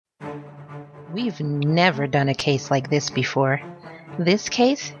We've never done a case like this before. This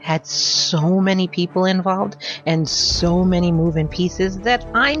case had so many people involved and so many moving pieces that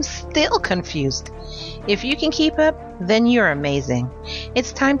I'm still confused. If you can keep up, then you're amazing.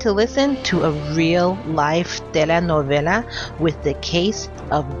 It's time to listen to a real-life telenovela with the case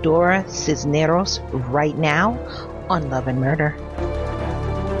of Dora Cisneros right now on Love and Murder.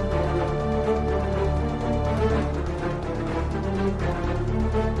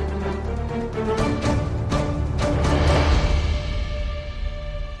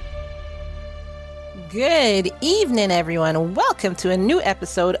 Good evening, everyone. Welcome to a new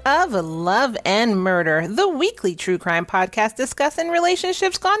episode of Love and Murder, the weekly true crime podcast discussing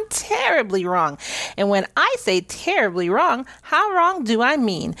relationships gone terribly wrong. And when I say terribly wrong, how wrong do I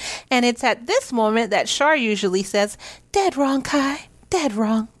mean? And it's at this moment that Char usually says, "Dead wrong, Ky. Dead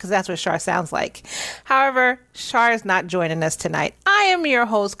wrong," because that's what Char sounds like. However, Char is not joining us tonight. I am your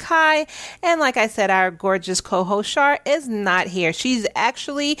host, Ky, and like I said, our gorgeous co-host Char is not here. She's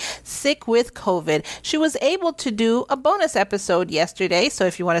actually sick with COVID. She was able to do a bonus episode yesterday, so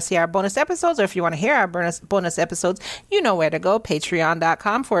if you want to see our bonus episodes or if you want to hear our bonus episodes, you know where to go,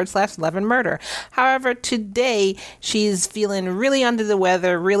 patreon.com/loveandmurder. However, today she's feeling really under the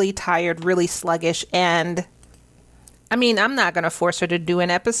weather, really tired, really sluggish, and I'm not going to force her to do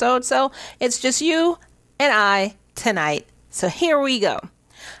an episode, so it's just you and I tonight. So here we go.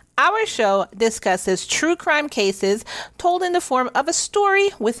 Our show discusses true crime cases told in the form of a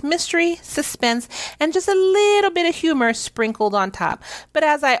story with mystery, suspense, and just a little bit of humor sprinkled on top. But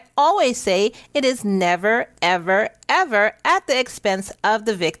as I always say, it is never, ever, ever at the expense of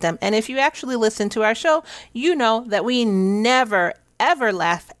the victim. And if you actually listen to our show, you know that we never, ever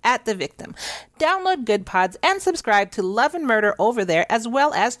laugh at the victim. Download Good Pods and subscribe to Love and Murder over there, as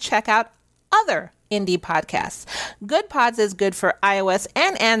well as check out other indie podcasts. Good Pods is good for iOS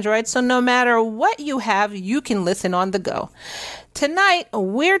and Android, so no matter what you have, you can listen on the go. Tonight,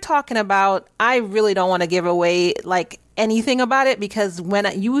 we're talking about, I really don't want to give away anything about it, because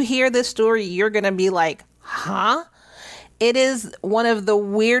when you hear this story, you're going to be like, huh? It is one of the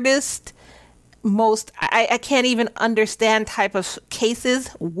weirdest, most I can't even understand type of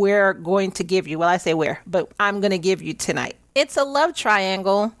cases we're going to give you. Well, I say where, but I'm going to give you tonight. It's a love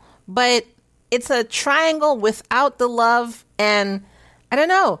triangle, but it's a triangle without the love, and I don't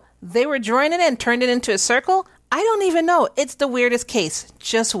know. They were drawing it and turned it into a circle. I don't even know. It's the weirdest case.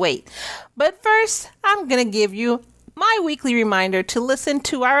 Just wait. But first, I'm going to give you my weekly reminder to listen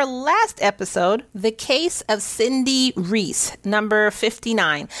to our last episode, The Case of Cindy Reese, number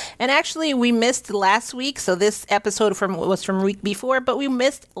 59. And actually, we missed last week, so this episode was from week before, but we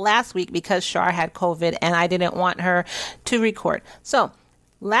missed last week because Char had COVID and I didn't want her to record. So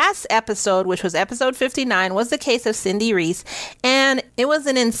last episode, which was episode 59, was the case of Cindy Reese, and it was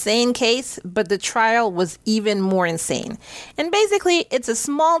an insane case, but the trial was even more insane. And basically, it's a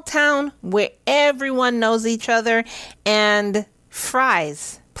small town where everyone knows each other, and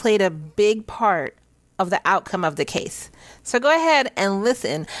fries played a big part of the outcome of the case. So go ahead and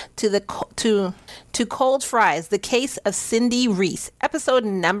listen to Cold Fries, the case of Cindy Reese, episode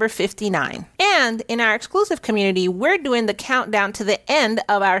number 59. And in our exclusive community, we're doing the countdown to the end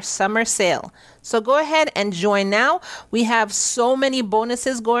of our summer sale. So go ahead and join now. We have so many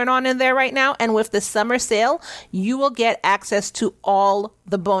bonuses going on in there right now. And with the summer sale, you will get access to all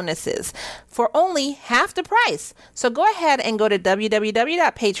the bonuses for only half the price. So go ahead and go to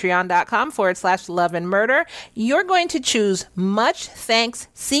www.patreon.com/loveandmurder. You're going to choose Much Thanks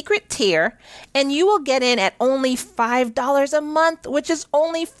Secret Tier, and you will get in at only $5 a month, which is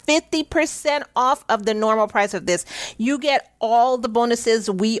only 50% off of the normal price of this. You get all the bonuses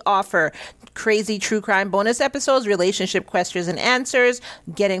we offer. Crazy true crime bonus episodes, relationship questions and answers,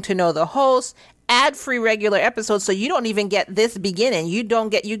 getting to know the host, ad-free regular episodes, so you don't even get this beginning. You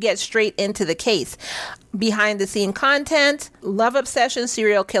get straight into the case. Behind the scene content, love obsession,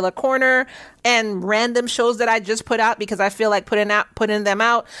 serial killer corner, and random shows that I just put out because I feel like putting them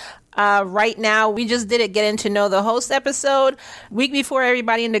out. Right now, we just did it getting to know the host episode. Week before,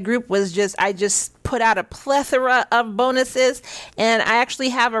 everybody in the group I just put out a plethora of bonuses, and I actually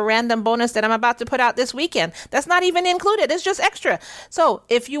have a random bonus that I'm about to put out this weekend. That's not even included. It's just extra. So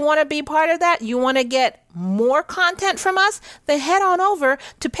if you want to be part of that, you want to get more content from us, then head on over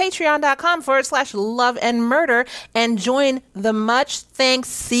to patreon.com/loveandmurder and join the Much Thanks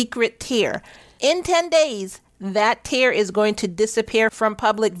Secret Tier. In 10 days, that tier is going to disappear from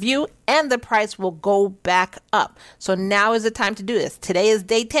public view and the price will go back up. So now is the time to do this. Today is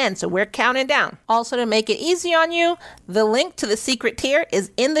day 10, so we're counting down. Also, to make it easy on you, the link to the secret tier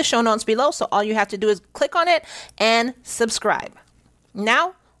is in the show notes below. So all you have to do is click on it and subscribe.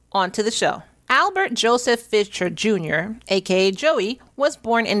 Now, on to the show. Albert Joseph Fisher Jr., aka Joey, was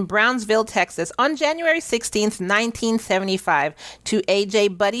born in Brownsville, Texas on January 16, 1975, to A.J.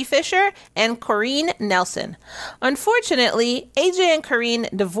 Buddy Fisher and Corrine Nelson. Unfortunately, A.J. and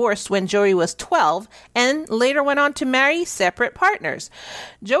Corrine divorced when Joey was 12 and later went on to marry separate partners.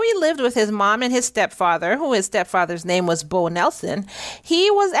 Joey lived with his mom and his stepfather, who his stepfather's name was Bo Nelson.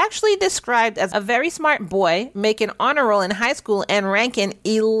 He was actually described as a very smart boy, making honor roll in high school and ranking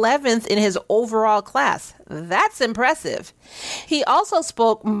 11th in his overall class. That's impressive. He also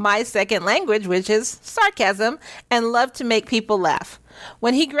spoke my second language, which is sarcasm, and loved to make people laugh.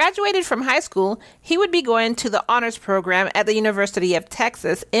 When he graduated from high school, he would be going to the honors program at the University of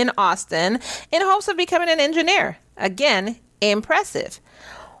Texas in Austin in hopes of becoming an engineer. Again, impressive.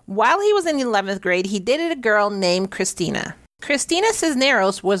 While he was in 11th grade, he dated a girl named Christina. Christina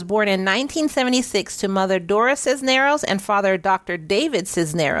Cisneros was born in 1976 to mother Dora Cisneros and father Dr. David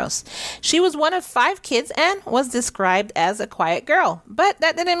Cisneros. She was one of 5 kids and was described as a quiet girl. But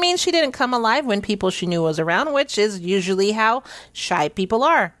that didn't mean she didn't come alive when people she knew was around, which is usually how shy people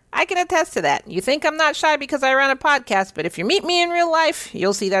are. I can attest to that. You think I'm not shy because I run a podcast, but if you meet me in real life,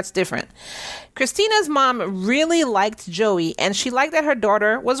 you'll see that's different. Christina's mom really liked Joey, and she liked that her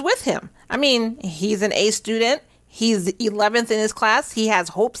daughter was with him. I mean, he's an A student. He's 11th in his class. He has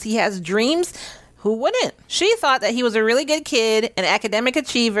hopes. He has dreams. Who wouldn't? She thought that he was a really good kid, an academic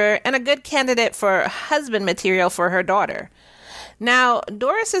achiever, and a good candidate for husband material for her daughter. Now,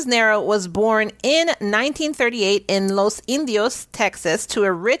 Dora Cisneros was born in 1938 in Los Indios, Texas, to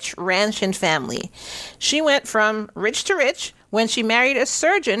a rich ranching family. She went from rich to rich when she married a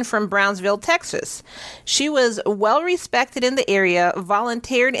surgeon from Brownsville, Texas. She was well respected in the area,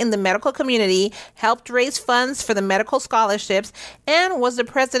 volunteered in the medical community, helped raise funds for the medical scholarships, and was the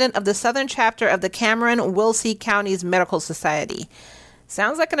president of the southern chapter of the Cameron-Willsey County's Medical Society.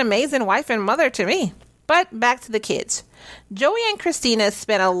 Sounds like an amazing wife and mother to me. But back to the kids. Joey and Christina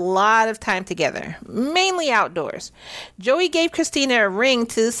spent a lot of time together, mainly outdoors. Joey gave Christina a ring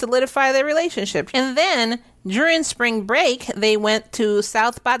to solidify their relationship. And then, during spring break, they went to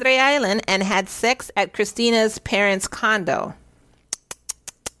South Padre Island and had sex at Christina's parents' condo.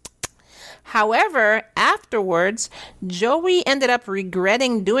 However, afterwards, Joey ended up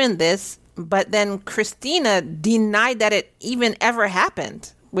regretting doing this, but then Christina denied that it even ever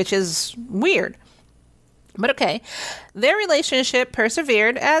happened, which is weird. But okay, their relationship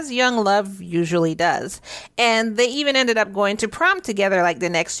persevered as young love usually does, and they even ended up going to prom together like the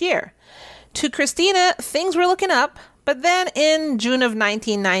next year. To Christina, things were looking up, but then in June of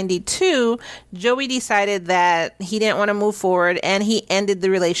 1992, Joey decided that he didn't want to move forward and he ended the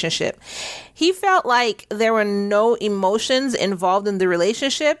relationship. He felt like there were no emotions involved in the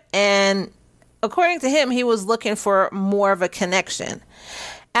relationship, and according to him, he was looking for more of a connection.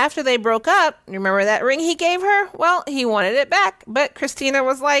 After they broke up, remember that ring he gave her? Well, he wanted it back, but Christina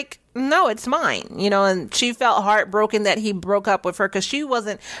was like, no, it's mine, and she felt heartbroken that he broke up with her because she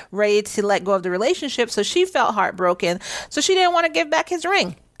wasn't ready to let go of the relationship. So she felt heartbroken. So she didn't want to give back his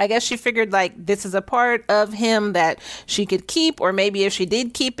ring. I guess she figured like this is a part of him that she could keep, or maybe if she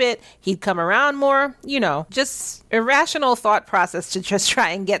did keep it, he'd come around more, just irrational thought process to just try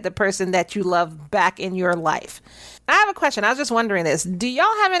and get the person that you love back in your life. I have a question. I was just wondering this. Do y'all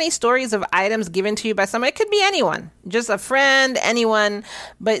have any stories of items given to you by somebody? It could be anyone, just a friend, anyone,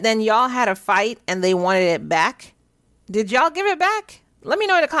 but then y'all had a fight and they wanted it back. Did y'all give it back? Let me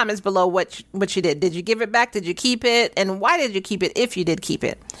know in the comments below what you did. Did you give it back? Did you keep it? And why did you keep it if you did keep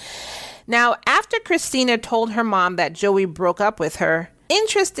it? Now, after Christina told her mom that Joey broke up with her,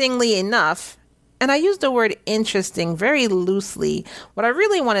 interestingly enough, and I use the word interesting very loosely, what I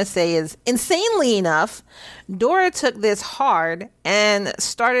really want to say is, insanely enough, Dora took this hard and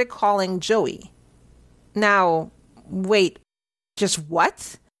started calling Joey. Now, wait, just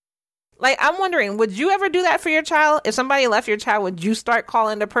what? Like, I'm wondering, would you ever do that for your child? If somebody left your child, would you start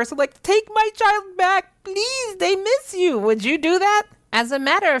calling the person like, take my child back, please, they miss you? Would you do that? As a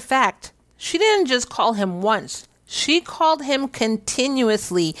matter of fact, she didn't just call him once. She called him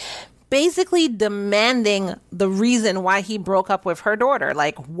continuously, basically demanding the reason why he broke up with her daughter.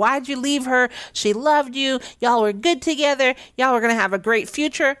 Like, why'd you leave her? She loved you. Y'all were good together. Y'all were going to have a great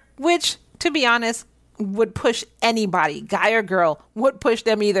future, which, to be honest, would push anybody, guy or girl, would push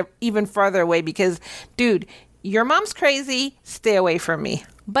them even further away because, dude, your mom's crazy. Stay away from me.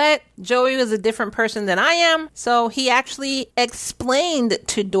 But Joey was a different person than I am. So he actually explained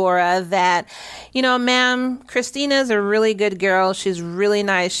to Dora that, ma'am, Christina's a really good girl. She's really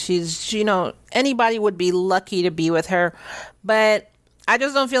nice. She's, anybody would be lucky to be with her. But I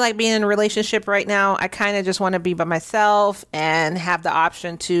just don't feel like being in a relationship right now. I kind of just want to be by myself and have the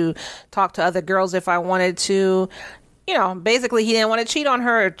option to talk to other girls if I wanted to. You know, basically he didn't want to cheat on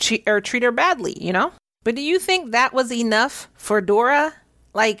her or treat her badly, you know? But do you think that was enough for Dora?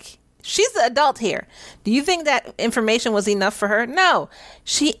 Like, she's the adult here. Do you think that information was enough for her? No.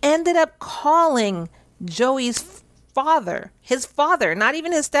 She ended up calling Joey's father, his father, not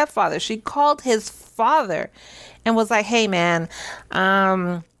even his stepfather. She called his father and was like, hey, man,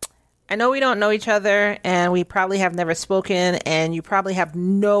 I know we don't know each other and we probably have never spoken and you probably have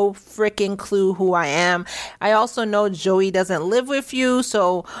no freaking clue who I am. I also know Joey doesn't live with you,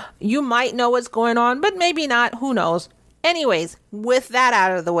 so you might know what's going on, but maybe not. Who knows? Anyways, with that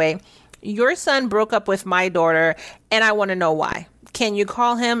out of the way, your son broke up with my daughter and I want to know why. Can you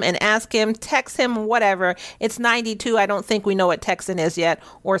call him and ask him, text him, whatever? It's 92. I don't think we know what texting is yet,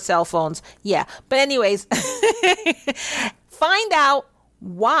 or cell phones. Yeah. But anyways, find out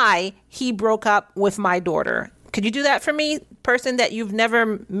why he broke up with my daughter. Could you do that for me? Person that you've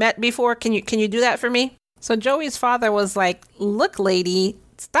never met before. Can you do that for me? So Joey's father was like, look, lady,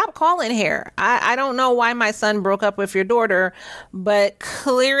 stop calling here. I don't know why my son broke up with your daughter, but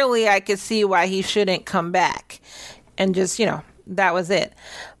clearly I could see why he shouldn't come back. And just, you know, that was it.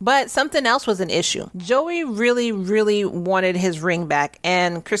 But something else was an issue. Joey really, really wanted his ring back.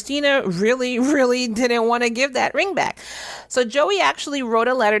 And Christina really, really didn't want to give that ring back. So Joey actually wrote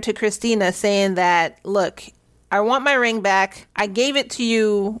a letter to Christina saying that, look, I want my ring back. I gave it to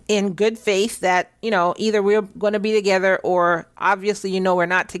you in good faith that, you know, either we're going to be together or obviously, you know, we're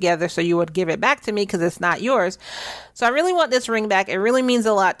not together. So you would give it back to me because it's not yours. So I really want this ring back. It really means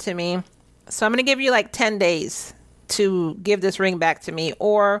a lot to me. So I'm going to give you like 10 days to give this ring back to me,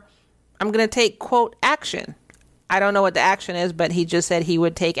 or I'm going to take, quote, action. I don't know what the action is, but he just said he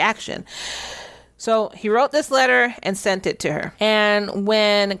would take action. So he wrote this letter and sent it to her. And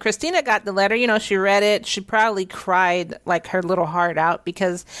when Christina got the letter, you know, she read it. She probably cried like her little heart out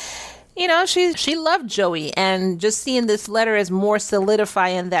because, you know, she loved Joey. And just seeing this letter is more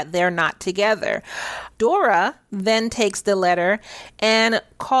solidifying that they're not together. Dora then takes the letter and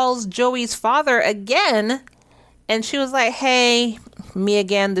calls Joey's father again. And she was like, hey, me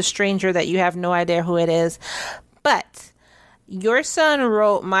again, the stranger that you have no idea who it is. But your son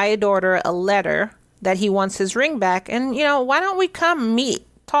wrote my daughter a letter that he wants his ring back. And, you know, why don't we come meet,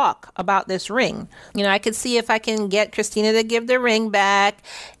 talk about this ring? You know, I could see if I can get Christina to give the ring back,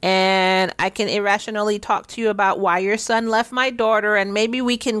 and I can irrationally talk to you about why your son left my daughter, and maybe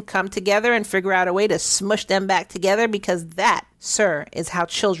we can come together and figure out a way to smush them back together, because that, sir, is how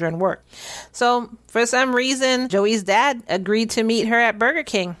children work. So for some reason, Joey's dad agreed to meet her at Burger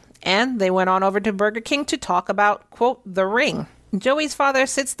King, and they went on over to Burger King to talk about, quote, the ring. Joey's father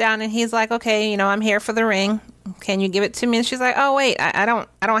sits down and he's like, okay, you know, I'm here for the ring. Can you give it to me? And she's like, oh, wait, I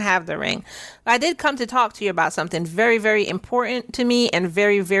don't have the ring. I did come to talk to you about something very, very important to me and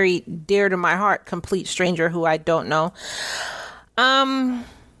very, very dear to my heart. Complete stranger who I don't know. I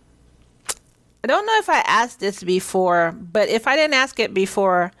don't know if I asked this before, but if I didn't ask it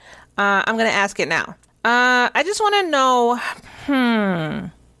before, I'm going to ask it now. I just want to know,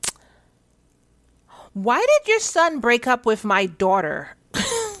 why did your son break up with my daughter?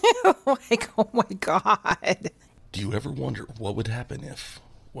 Like, oh my God. Do you ever wonder what would happen if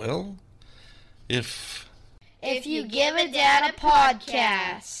you give a dad a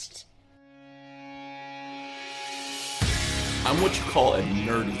podcast? I'm what you call a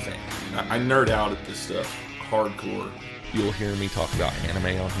nerdy fan. I nerd out at this stuff hardcore. You'll hear me talk about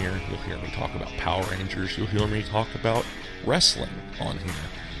anime on here. You'll hear me talk about Power Rangers. You'll hear me talk about wrestling on here.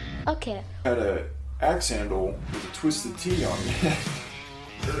 Okay. I had a axe handle with a Twisted Tea on it.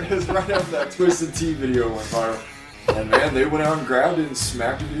 It was right after that Twisted Tea video went viral. And man, they went out and grabbed it and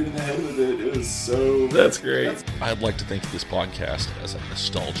smacked a dude in the head with it. It was so... That's great. I'd like to think of this podcast as a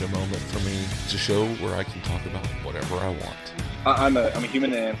nostalgia moment for me. It's a show where I can talk about whatever I want. I'm a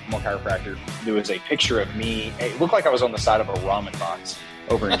human animal chiropractor. There was a picture of me. It looked like I was on the side of a ramen box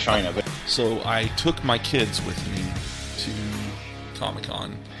over in China. But So I took my kids with me to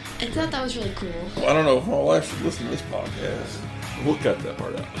Comic-Con. I thought that was really cool. Well, I don't know if my wife should listen to this podcast. We'll cut that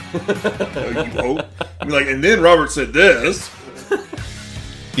part out. You hope? Be like, and then Robert said this.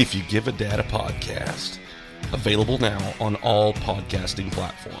 If You Give a Dad a Podcast. Available now on all podcasting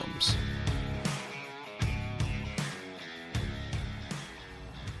platforms.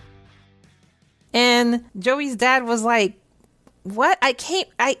 And Joey's dad was like, what? I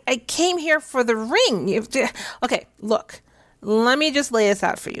came here for the ring. Okay, look, let me just lay this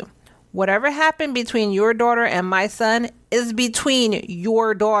out for you. Whatever happened between your daughter and my son is between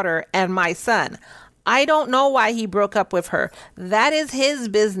your daughter and my son. I don't know why he broke up with her. That is his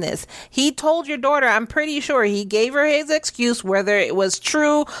business. He told your daughter, I'm pretty sure he gave her his excuse, whether it was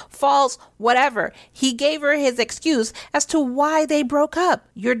true, false, whatever. He gave her his excuse as to why they broke up.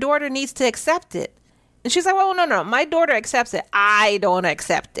 Your daughter needs to accept it. And she's like, well, no, my daughter accepts it. I don't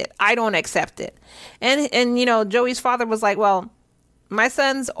accept it. I don't accept it. And you know, Joey's father was like, well, my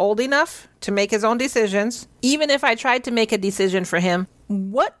son's old enough to make his own decisions. Even if I tried to make a decision for him,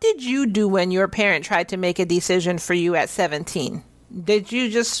 what did you do when your parent tried to make a decision for you at 17? Did you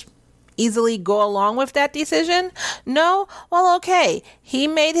just easily go along with that decision? No? Well, okay. He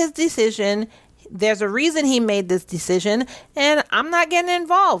made his decision. There's a reason he made this decision, and I'm not getting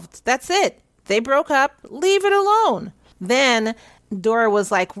involved. That's it. They broke up. Leave it alone. Then Dora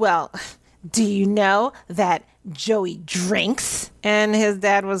was like, well, do you know that Joey drinks? And his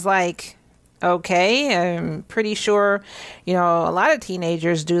dad was like, okay, I'm pretty sure, you know, a lot of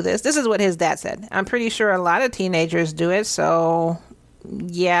teenagers do this. This is what his dad said. I'm pretty sure a lot of teenagers do it. So,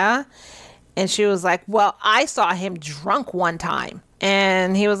 yeah. And she was like, well, I saw him drunk one time.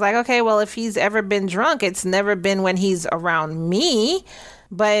 And he was like, okay, well, if he's ever been drunk, it's never been when he's around me.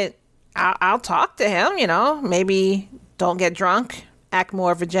 But I'll talk to him, you know, maybe don't get drunk, act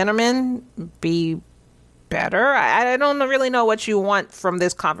more of a gentleman, be better. I don't really know what you want from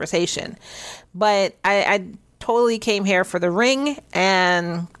this conversation, but I totally came here for the ring,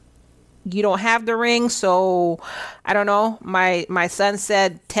 and you don't have the ring. So I don't know. My son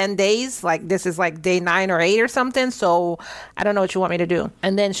said 10 days, like this is like day 9 or 8 or something. So I don't know what you want me to do.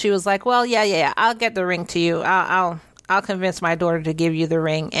 And then she was like, well, yeah. I'll get the ring to you. I'll convince my daughter to give you the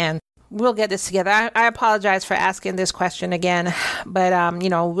ring, and we'll get this together. I apologize for asking this question again, but, you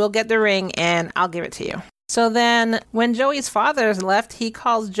know, we'll get the ring and I'll give it to you. So then when Joey's father left, he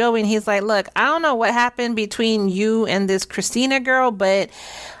calls Joey and he's like, look, I don't know what happened between you and this Christina girl, but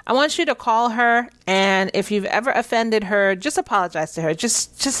I want you to call her. And if you've ever offended her, just apologize to her.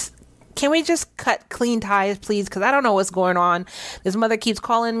 Just can we just cut clean ties, please? Because I don't know what's going on. This mother keeps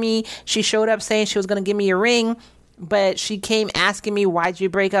calling me. She showed up saying she was going to give me a ring, but she came asking me, why'd you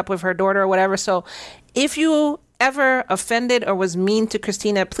break up with her daughter or whatever. So if you ever offended or was mean to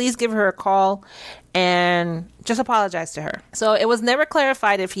Christina, please give her a call and just apologize to her. So it was never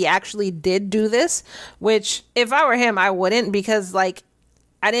clarified if he actually did do this, which if I were him, I wouldn't, because like,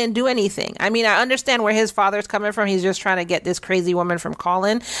 I didn't do anything. I mean, I understand where his father's coming from. He's just trying to get this crazy woman from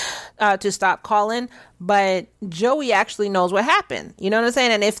calling, to stop calling. But Joey actually knows what happened. You know what I'm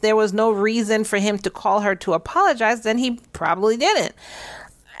saying? And if there was no reason for him to call her to apologize, then he probably didn't.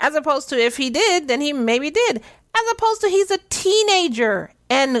 As opposed to if he did, then he maybe did. As opposed to he's a teenager.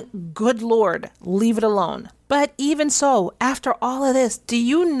 And good Lord, leave it alone. But even so, after all of this, do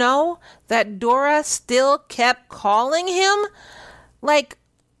you know that Dora still kept calling him? Like,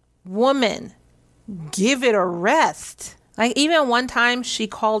 woman, give it a rest. Like, even one time she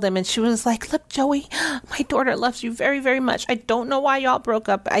called him and she was like, look, Joey, my daughter loves you very, very much. I don't know why y'all broke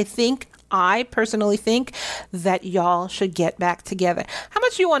up. I personally think that y'all should get back together. How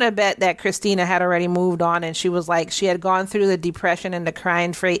much you want to bet that Christina had already moved on and she was like, she had gone through the depression and the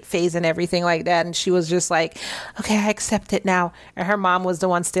crying phase and everything like that. And she was just like, okay, I accept it now. And her mom was the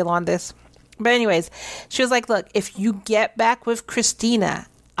one still on this. But anyways, she was like, look, if you get back with Christina,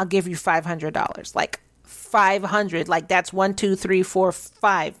 I'll give you $500. Like 500. Like that's 1, 2, 3, 4,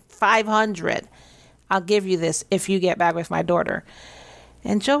 5. 500. I'll give you this if you get back with my daughter.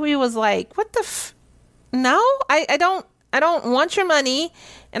 And Joey was like, what the no, I don't want your money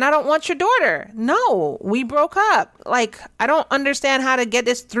and I don't want your daughter. No, we broke up. Like, I don't understand how to get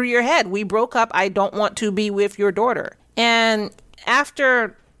this through your head. We broke up. I don't want to be with your daughter. And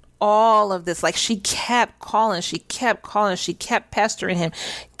after all of this, like, she kept calling, she kept pestering him,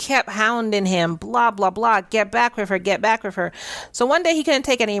 kept hounding him, blah, blah, blah, get back with her. So one day he couldn't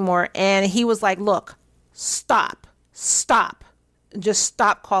take it anymore. And he was like, look, stop. Just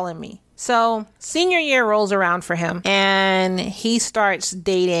stop calling me. So senior year rolls around for him and he starts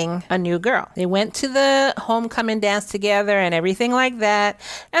dating a new girl. They went to the homecoming dance together and everything like that.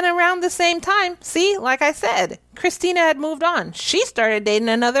 And around the same time, see, like I said, Christina had moved on. She started dating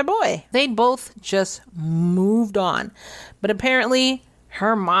another boy. They both just moved on. But apparently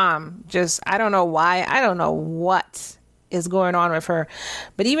her mom just, I don't know why, I don't know what is going on with her.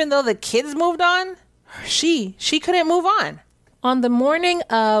 But even though the kids moved on, she couldn't move on. On the morning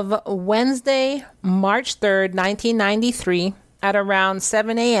of Wednesday, March 3rd, 1993, at around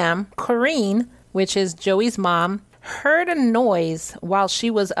 7 a.m., Corinne, which is Joey's mom, heard a noise while she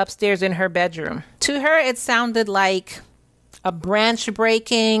was upstairs in her bedroom. To her, it sounded like a branch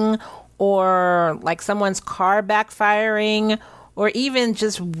breaking or like someone's car backfiring or even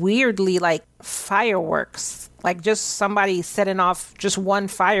just weirdly like fireworks, like just somebody setting off just one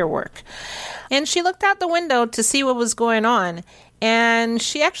firework. And she looked out the window to see what was going on. And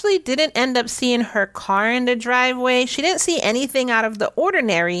she actually didn't end up seeing her car in the driveway. She didn't see anything out of the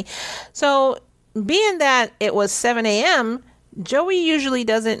ordinary. So being that it was 7 a.m., Joey usually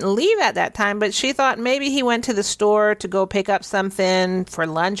doesn't leave at that time, but she thought maybe he went to the store to go pick up something for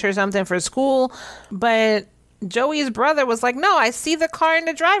lunch or something for school. But Joey's brother was like, no, I see the car in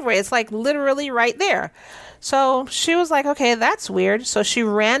the driveway. It's like literally right there. So she was like, okay, that's weird. So she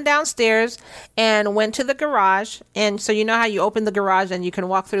ran downstairs and went to the garage. And so you know how you open the garage and you can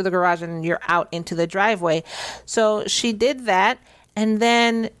walk through the garage and you're out into the driveway. So she did that. And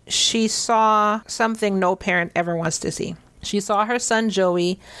then she saw something no parent ever wants to see. She saw her son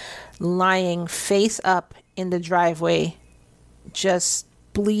Joey lying face up in the driveway, just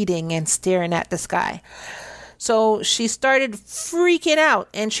bleeding and staring at the sky. So she started freaking out,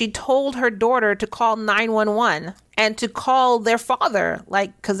 and she told her daughter to call 911 and to call their father,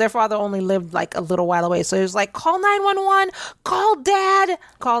 like, because their father only lived like a little while away. So it was like, call 911, call dad.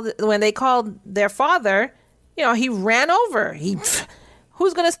 When they called their father, you know, he ran over.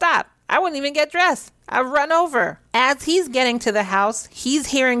 Who's going to stop? I wouldn't even get dressed. I run over. As he's getting to the house, he's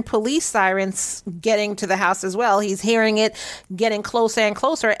hearing police sirens getting to the house as well. He's hearing it getting closer and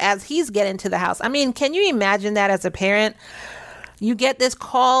closer as he's getting to the house. I mean, can you imagine that as a parent? You get this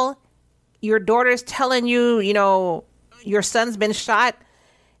call, your daughter's telling you, you know, your son's been shot.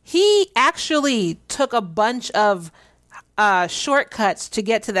 He actually took a bunch of shortcuts to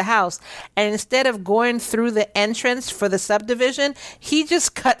get to the house, and instead of going through the entrance for the subdivision, he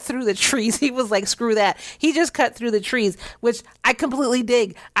just cut through the trees. He was like, screw that. He just cut through the trees, which I completely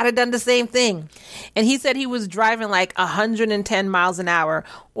dig. I'd have done the same thing. And he said he was driving like 110 miles an hour,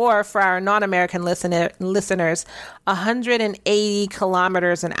 or for our non-American listeners, 180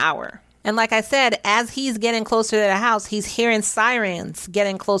 kilometers an hour. And like I said, as he's getting closer to the house, he's hearing sirens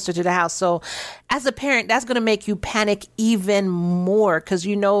getting closer to the house. So as a parent, that's going to make you panic even more, because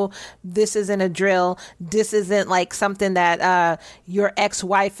you know this isn't a drill. This isn't like something that your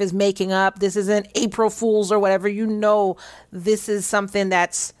ex-wife is making up. This isn't April Fool's or whatever. You know this is something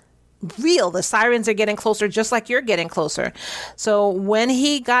that's real. The sirens are getting closer just like you're getting closer. So when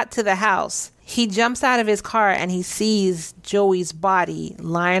he got to the house, he jumps out of his car and he sees Joey's body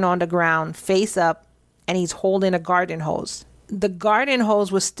lying on the ground, face up, and he's holding a garden hose. The garden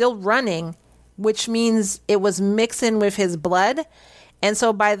hose was still running, which means it was mixing with his blood. And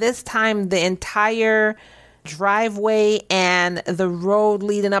so by this time, the entire driveway and the road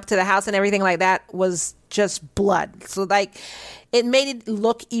leading up to the house and everything like that was just blood. So like it made it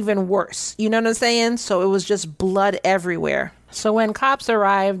look even worse. You know what I'm saying? So it was just blood everywhere. So when cops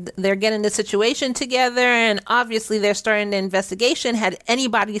arrived, they're getting the situation together, and obviously they're starting the investigation. Had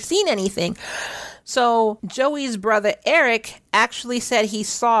anybody seen anything? So Joey's brother Eric actually said he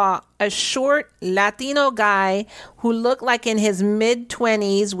saw a short Latino guy who looked like in his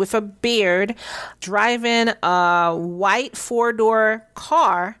mid-20s with a beard driving a white four-door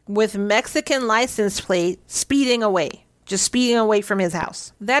car with Mexican license plate speeding away, just speeding away from his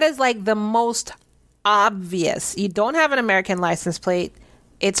house. That is like the most obvious. You don't have an American license plate.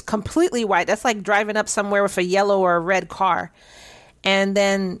 It's completely white. That's like driving up somewhere with a yellow or a red car and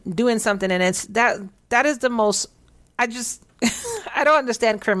then doing something. And it's that is the most, I don't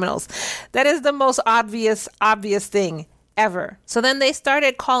understand criminals. That is the most obvious thing ever. So then they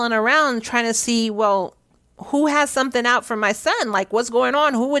started calling around trying to see, well, who has something out for my son? Like, what's going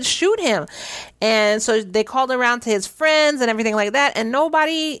on? Who would shoot him? And so they called around to his friends and everything like that. And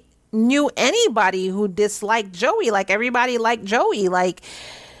nobody knew anybody who disliked Joey. Like, everybody liked Joey. Like,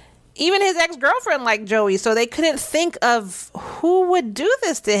 even his ex-girlfriend liked Joey. So they couldn't think of who would do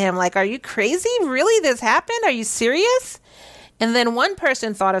this to him. Like, are you crazy? Really? This happened? Are you serious? And then one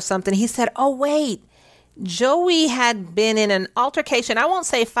person thought of something. He said, oh, wait. Joey had been in an altercation. I won't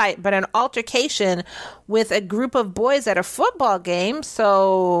say fight, but an altercation with a group of boys at a football game.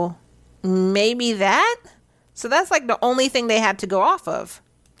 So maybe that? So that's like the only thing they had to go off of.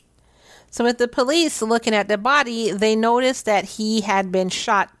 So with the police looking at the body, they noticed that he had been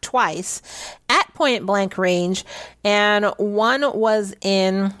shot twice at point blank range, and one was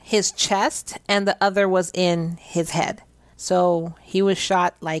in his chest and the other was in his head. So he was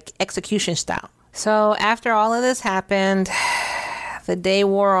shot like execution style. So after all of this happened, the day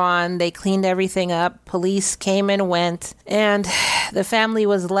wore on. They cleaned everything up. Police came and went, and the family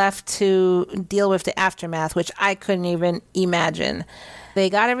was left to deal with the aftermath, which I couldn't even imagine. They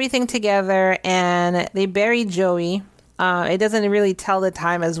got everything together and they buried Joey. It doesn't really tell the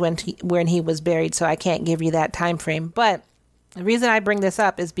time as when he was buried, so I can't give you that time frame. But The reason I bring this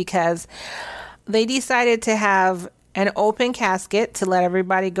up is because they decided to have an open casket to let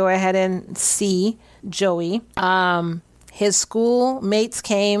everybody go ahead and see Joey. His schoolmates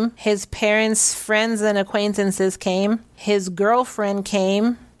came, his parents, friends, and acquaintances came, his girlfriend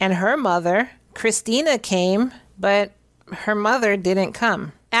came, and her mother, Christina, came, but her mother didn't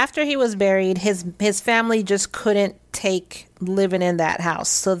come. After he was buried, his family just couldn't take living in that house.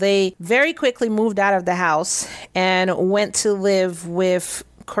 So they very quickly moved out of the house and went to live with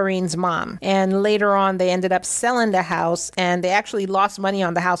Corinne's mom. And later on, they ended up selling the house, and they actually lost money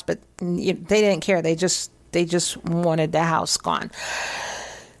on the house, but they didn't care. They just wanted the house gone.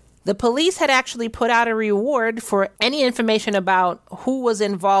 The police had actually put out a reward for any information about who was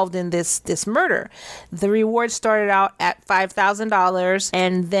involved in this murder. The reward started out at $5,000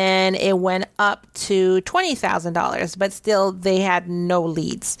 and then it went up to $20,000, but still they had no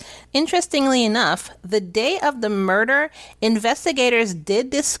leads. Interestingly enough, the day of the murder, investigators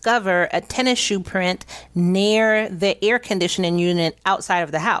did discover a tennis shoe print near the air conditioning unit outside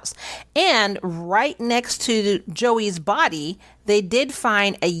of the house. And right next to Joey's body, they did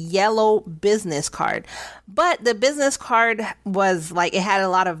find a yellow business card, but the business card was like, it had a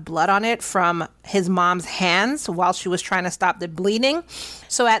lot of blood on it from his mom's hands while she was trying to stop the bleeding.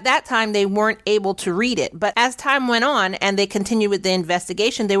 So at that time, they weren't able to read it. But as time went on and they continued with the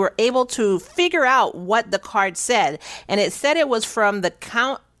investigation, they were able to figure out what the card said. And it said it was from the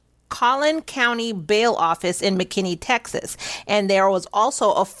Collin County Bail Office in McKinney, Texas. And there was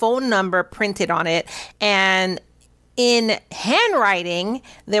also a phone number printed on it. And in handwriting,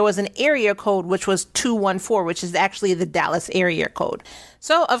 there was an area code, which was 214, which is actually the Dallas area code.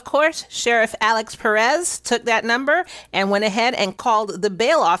 So, of course, Sheriff Alex Perez took that number and went ahead and called the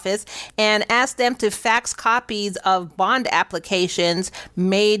bail office and asked them to fax copies of bond applications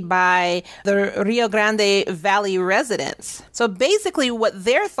made by the Rio Grande Valley residents. So basically what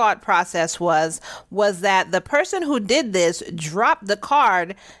their thought process was that the person who did this dropped the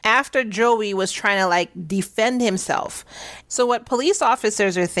card after Joey was trying to defend himself. So what police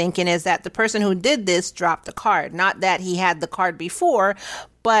officers are thinking is that the person who did this dropped the card, not that he had the card before,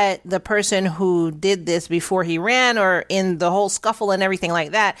 but the person who did this before he ran or in the whole scuffle and everything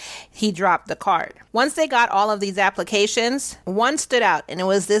like that, he dropped the card. Once they got all of these applications, one stood out, and it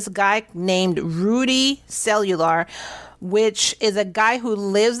was this guy named Rudy Cellular, which is a guy who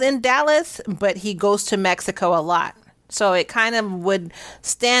lives in Dallas, but he goes to Mexico a lot. So it kind of would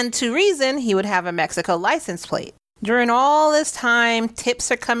stand to reason he would have a Mexico license plate. During all this time,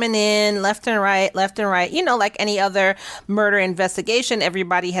 tips are coming in left and right. You know, like any other murder investigation,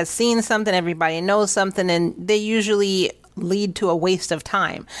 everybody has seen something, everybody knows something, and they usually lead to a waste of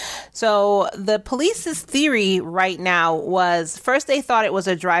time. So the police's theory right now was, first they thought it was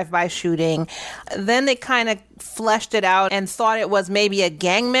a drive-by shooting. Then they kind of fleshed it out and thought it was maybe a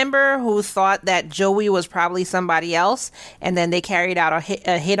gang member who thought that Joey was probably somebody else. And then they carried out a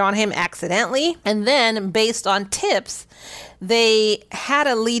hit on him accidentally. And then based on tips, they had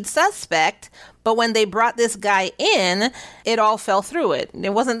a lead suspect. But when they brought this guy in, it all fell through it.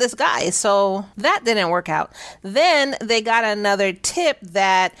 It wasn't this guy. So that didn't work out. Then they got another tip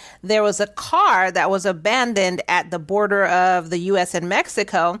that there was a car that was abandoned at the border of the U.S. and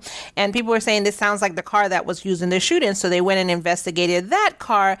Mexico. And people were saying this sounds like the car that was used in the shooting. So they went and investigated that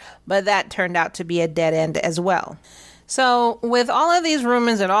car, but that turned out to be a dead end as well. So with all of these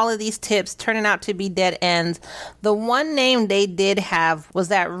rumors and all of these tips turning out to be dead ends, the one name they did have was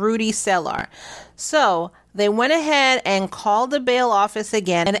that Rudy Cellar. So they went ahead and called the bail office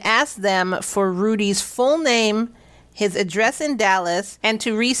again and asked them for Rudy's full name, his address in Dallas, and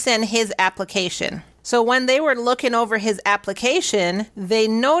to resend his application. So when they were looking over his application, they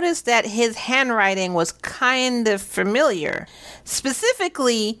noticed that his handwriting was kind of familiar.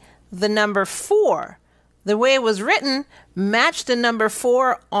 Specifically, the number 4. The way it was written matched the number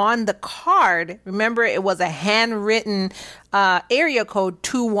 4 on the card. Remember, it was a handwritten area code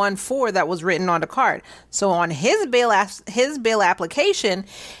 214 that was written on the card. So on his bail application,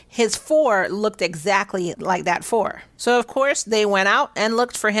 his 4 looked exactly like that 4. So of course they went out and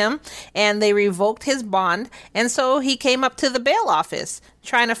looked for him, and they revoked his bond. And so he came up to the bail office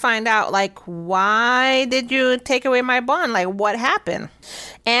trying to find out, why did you take away my bond? What happened?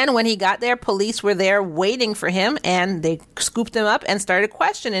 And when he got there, police were there waiting for him, and they scooped him up and started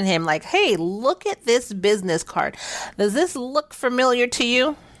questioning him hey, look at this business card. Does this look familiar to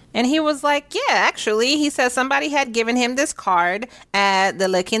you? And he was like, yeah, actually, he says somebody had given him this card at the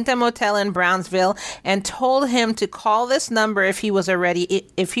La Quinta Motel in Brownsville and told him to call this number if he was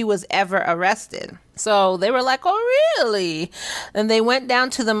ever arrested. So they were like, oh, really? And they went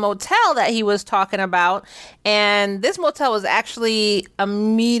down to the motel that he was talking about. And this motel was actually a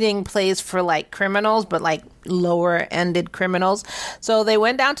meeting place for like criminals, but like lower ended criminals. So they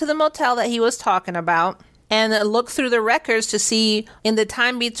went down to the motel that he was talking about and looked through the records to see in the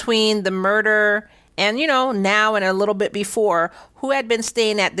time between the murder and, now and a little bit before, who had been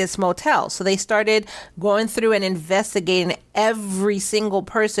staying at this motel. So they started going through and investigating every single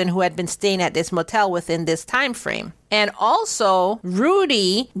person who had been staying at this motel within this time frame. And also,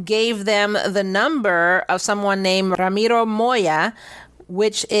 Rudy gave them the number of someone named Ramiro Moya,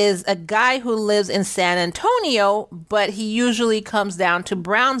 which is a guy who lives in San Antonio, but he usually comes down to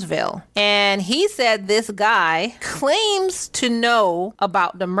Brownsville. And he said this guy claims to know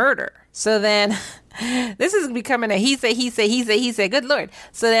about the murder. So then this is becoming a he say, good Lord.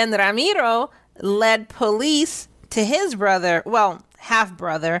 So then Ramiro led police to his brother, half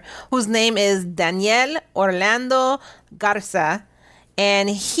brother, whose name is Daniel Orlando Garza. And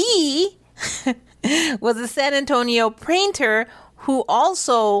he was a San Antonio painter who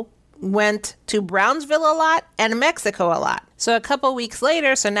also went to Brownsville a lot and Mexico a lot. So a couple weeks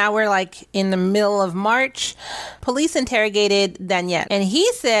later, so now we're like in the middle of March, police interrogated Daniel. And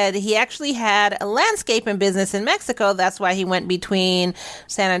he said he actually had a landscaping business in Mexico. That's why he went between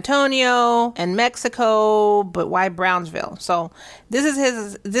San Antonio and Mexico, but why Brownsville? So this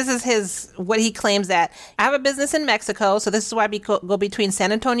is his what he claims, that I have a business in Mexico, so this is why I go between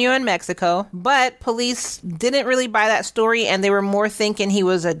San Antonio and Mexico. But police didn't really buy that story, and they were more thinking he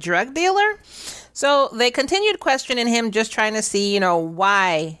was a drug dealer. So they continued questioning him, just trying to see,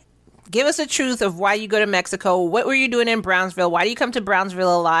 why. Give us the truth of why you go to Mexico. What were you doing in Brownsville? Why do you come to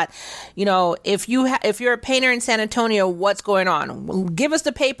Brownsville a lot? If you're a painter in San Antonio, what's going on? Give us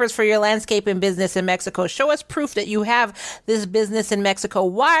the papers for your landscaping business in Mexico. Show us proof that you have this business in Mexico.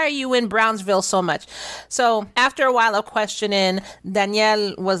 Why are you in Brownsville so much? So after a while of questioning,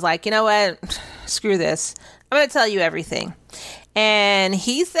 Daniel was like, you know what? Screw this. I'm going to tell you everything. And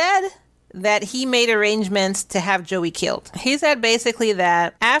he said that he made arrangements to have Joey killed. He said basically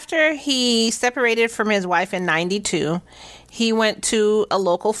that after he separated from his wife in 92, he went to a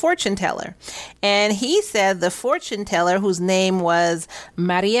local fortune teller. And he said the fortune teller, whose name was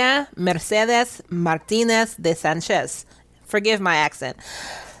Maria Mercedes Martinez de Sanchez, forgive my accent,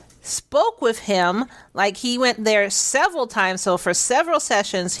 spoke with him. Like, he went there several times. So for several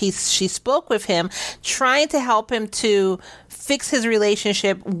sessions, she spoke with him, trying to help him to fix his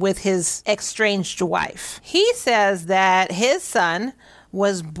relationship with his estranged wife. He says that his son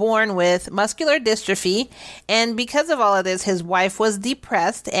was born with muscular dystrophy, and because of all of this, his wife was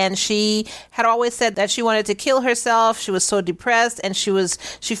depressed, and she had always said that she wanted to kill herself. She was so depressed, and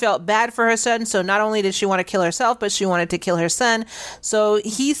she felt bad for her son. So not only did she want to kill herself, but she wanted to kill her son. So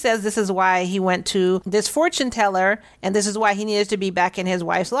he says this is why he went to this fortune teller, and this is why he needed to be back in his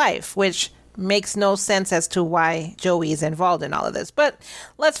wife's life, which makes no sense as to why Joey is involved in all of this. But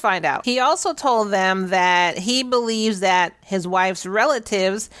let's find out. He also told them that he believes that his wife's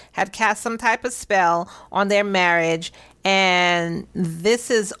relatives had cast some type of spell on their marriage, and this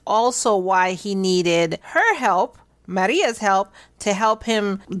is also why he needed her help, Maria's help, to help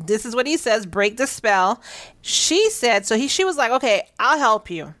him, this is what he says, break the spell. She said, she was like, okay, I'll help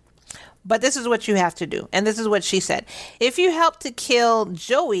you, but this is what you have to do. And this is what she said. If you help to kill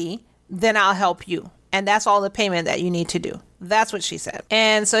Joey, then I'll help you. And that's all the payment that you need to do. That's what she said.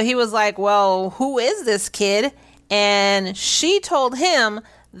 And so he was like, well, who is this kid? And she told him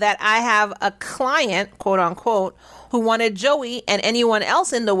that I have a client, quote unquote, who wanted Joey and anyone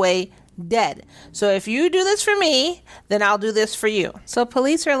else in the way dead. So if you do this for me, then I'll do this for you. So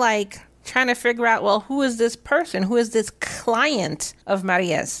police are like trying to figure out, well, who is this person? Who is this client of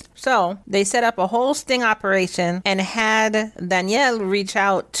Maria's? So they set up a whole sting operation and had Daniel reach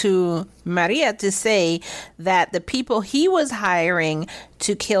out to Maria to say that the people he was hiring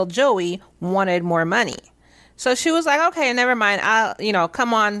to kill Joey wanted more money. So she was like, okay, never mind.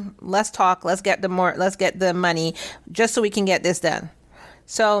 Come on, let's talk. Let's get the money just so we can get this done.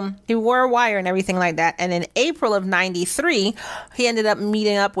 So he wore a wire and everything like that. And in April of 93, he ended up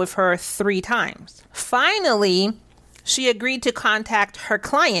meeting up with her 3 times. Finally, she agreed to contact her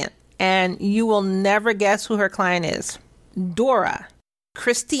client. And you will never guess who her client is. Dora,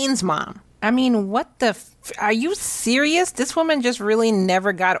 Christine's mom. I mean, are you serious? This woman just really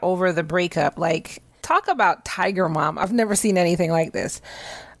never got over the breakup. Like, talk about tiger mom. I've never seen anything like this.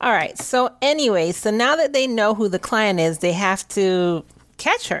 All right. So anyway, so now that they know who the client is, they have to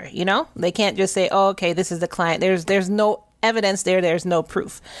catch her, you know? They can't just say, oh, okay, this is the client. There's no evidence there. There's no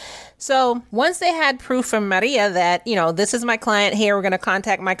proof. So once they had proof from Maria that, you know, this is my client here, we're going to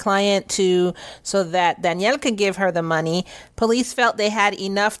contact my client so that Daniel could give her the money, police felt they had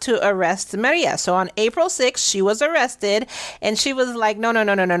enough to arrest Maria. So on April 6th, she was arrested, and she was like, no,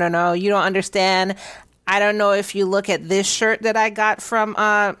 you don't understand. I don't know if you look at this shirt that I got from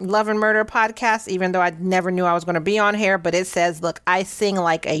Love and Murder podcast, even though I never knew I was going to be on here, but it says, look, I sing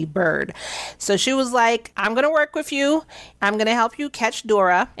like a bird. So she was like, I'm going to work with you. I'm going to help you catch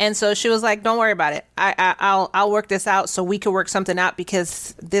Dora. And so she was like, don't worry about it. I'll work this out so we could work something out,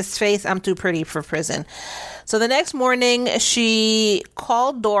 because this face, I'm too pretty for prison. So the next morning, she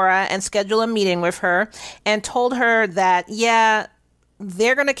called Dora and scheduled a meeting with her and told her that, yeah,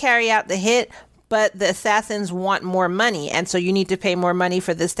 they're going to carry out the hit, but the assassins want more money, and so you need to pay more money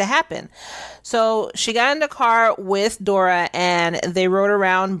for this to happen. So she got in the car with Dora, and they rode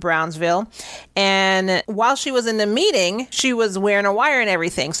around Brownsville. And while she was in the meeting, she was wearing a wire and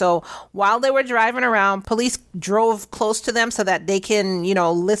everything. So while they were driving around, police drove close to them so that they can, you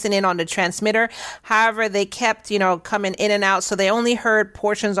know, listen in on the transmitter. However, they kept, you know, coming in and out, so they only heard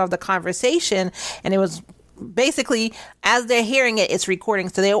portions of the conversation, and it was basically, as they're hearing it, it's recording.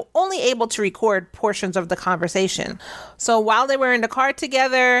 So they were only able to record portions of the conversation. So while they were in the car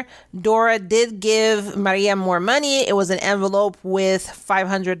together, Dora did give Maria more money. It was an envelope with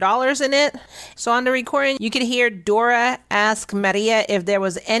 $500 in it. So on the recording, you could hear Dora ask Maria if there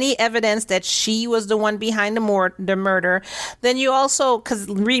was any evidence that she was the one behind the murder. Then you also, because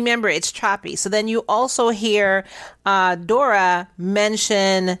remember, it's choppy. So then you also hear Dora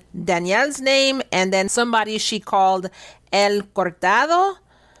mention Daniel's name and then somebody she called El Cortado,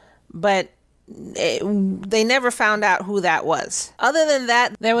 but they never found out who that was. Other than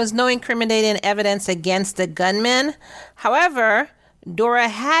that, there was no incriminating evidence against the gunman. However, Dora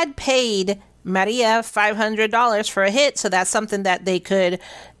had paid Maria $500 for a hit, so that's something that they could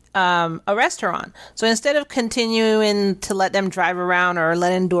arrest her on. So instead of continuing to let them drive around or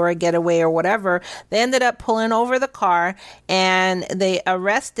letting Dora get away or whatever, they ended up pulling over the car and they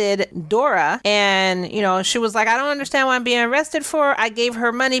arrested Dora. And, you know, she was like, I don't understand what I'm being arrested for. I gave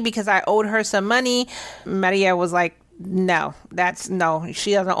her money because I owed her some money. Maria was like, no,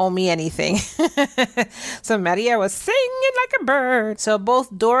 she doesn't owe me anything. So Maria was singing like a bird. So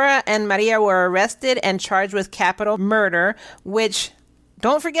both Dora and Maria were arrested and charged with capital murder, which,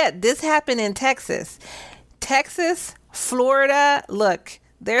 don't forget, this happened in Texas. Texas, Florida, look,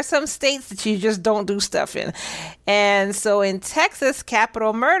 there's some states that you just don't do stuff in. And so in Texas,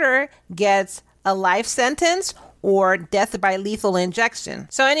 capital murder gets a life sentence or death by lethal injection.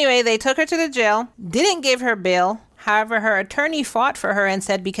 So anyway, they took her to the jail, didn't give her bail. However, her attorney fought for her and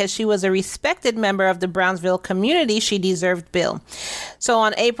said because she was a respected member of the Brownsville community, she deserved bail. So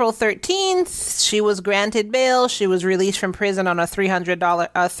on April 13th, she was granted bail. She was released from prison on a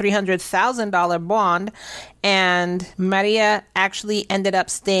 $300,000 bond. And Maria actually ended up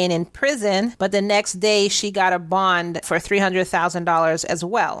staying in prison, but the next day she got a bond for $300,000 as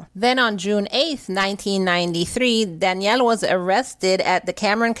well. Then on June 8th, 1993, Daniel was arrested at the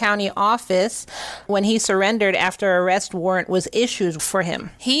Cameron County office when he surrendered after an arrest warrant was issued for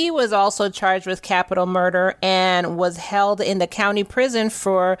him. He was also charged with capital murder and was held in the county prison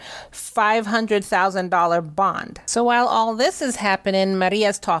for $500,000 bond. So while all this is happening,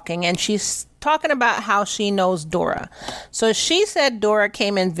 Maria's talking, and she's talking about how she knows Dora. So she said Dora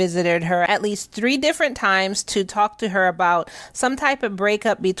came and visited her at least 3 different times to talk to her about some type of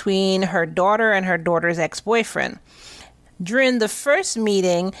breakup between her daughter and her daughter's ex-boyfriend. During the first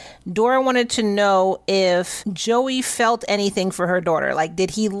meeting, Dora wanted to know if Joey felt anything for her daughter. Like,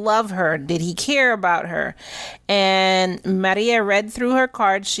 did he love her? Did he care about her? And Maria read through her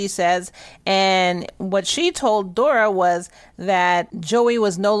cards, she says, and what she told Dora was that Joey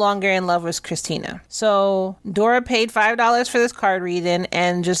was no longer in love with Christina. So Dora paid $5 for this card reading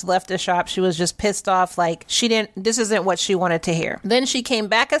and just left the shop. She was just pissed off, like this isn't what she wanted to hear. Then she came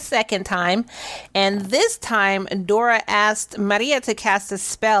back a second time, and this time Dora asked Maria to cast a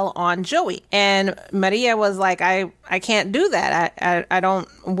spell on Joey. And Maria was like, I can't do that. I don't,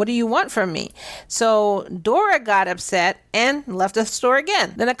 what do you want from me? So Dora got upset and left the store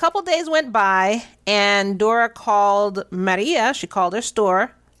again. Then a couple days went by and Dora called Maria. She called her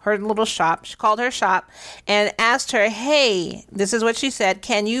store, her little shop. She called her shop and asked her, hey, this is what she said.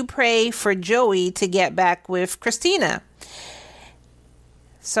 Can you pray for Joey to get back with Christina?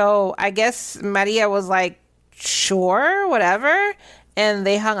 So I guess Maria was like, sure, whatever. And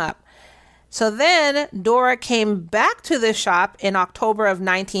they hung up. So then Dora came back to the shop in October of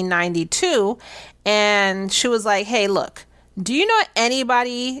 1992, and she was like, hey, look, Do you know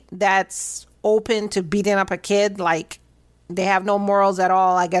anybody that's open to beating up a kid? Like, they have no morals at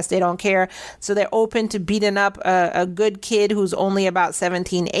all. I guess they don't care. So they're open to beating up a good kid who's only about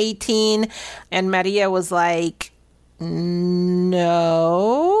 17, 18. And Maria was like, no.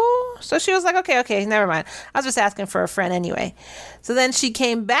 So she was like, okay, never mind. I was just asking for a friend anyway. So then she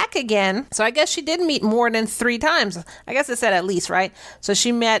came back again. So I guess she did meet more than 3 times. I guess it said at least, right? So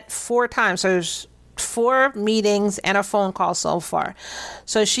she met 4 times. So there's 4 meetings and a phone call so far.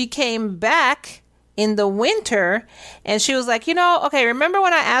 So she came back in the winter and she was like, okay, remember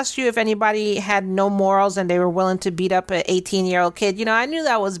when I asked you if anybody had no morals and they were willing to beat up an 18-year-old kid? I knew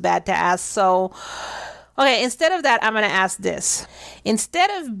that was bad to ask. So, okay, instead of that, I'm going to ask this.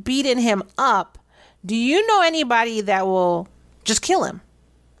 Instead of beating him up, do you know anybody that will just kill him?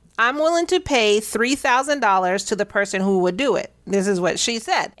 I'm willing to pay $3,000 to the person who would do it. This is what she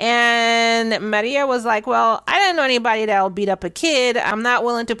said. And Maria was like, well, I don't know anybody that will beat up a kid. I'm not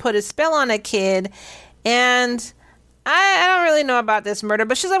willing to put a spell on a kid. And I don't really know about this murder.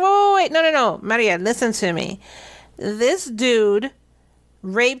 But she's like, wait, no. Maria, listen to me. This dude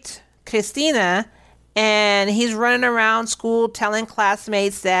raped Christina. And he's running around school telling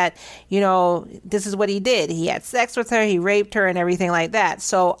classmates that, this is what he did. He had sex with her, he raped her and everything like that.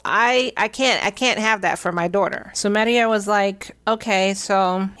 So I can't have that for my daughter. So Maria was like, okay,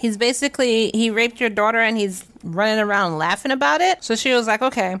 so he raped your daughter and he's running around laughing about it. So she was like,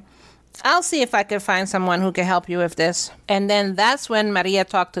 okay, I'll see if I can find someone who can help you with this. And then that's when Maria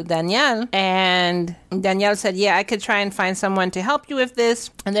talked to Danielle. And Danielle said, yeah, I could try and find someone to help you with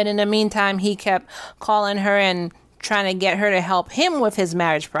this. And then in the meantime, he kept calling her and trying to get her to help him with his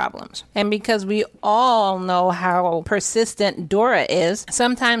marriage problems. And because we all know how persistent Dora is,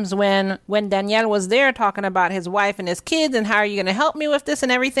 sometimes when Danielle was there talking about his wife and his kids and how are you going to help me with this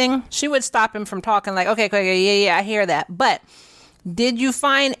and everything, she would stop him from talking like, okay, yeah, I hear that. But did you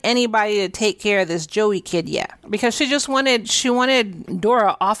find anybody to take care of this Joey kid yet? Because she wanted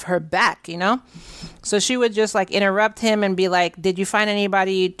Dora off her back, So she would just like interrupt him and be like, did you find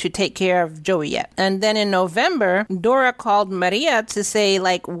anybody to take care of Joey yet? And then in November, Dora called Maria to say,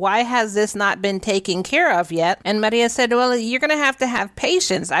 like, why has this not been taken care of yet? And Maria said, well, you're going to have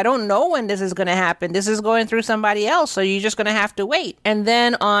patience. I don't know when this is going to happen. This is going through somebody else. So you're just going to have to wait. And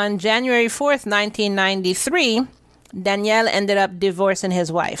then on January 4th, 1993, Danielle ended up divorcing his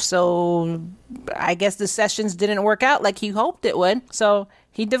wife. So I guess the sessions didn't work out like he hoped it would. So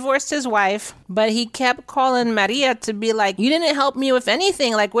he divorced his wife, but he kept calling Maria to be like, you didn't help me with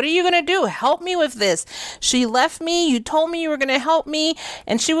anything. Like, what are you going to do? Help me with this. She left me. You told me you were going to help me.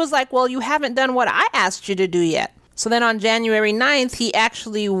 And she was like, well, you haven't done what I asked you to do yet. So then on January 9th, he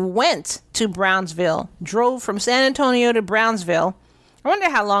actually went to Brownsville, drove from San Antonio to Brownsville. I wonder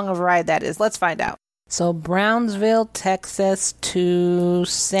how long of a ride that is. Let's find out. So Brownsville, Texas to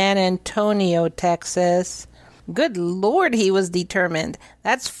San Antonio, Texas. Good Lord, he was determined.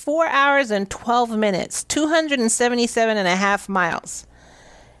 That's 4 hours and 12 minutes, 277 and a half miles.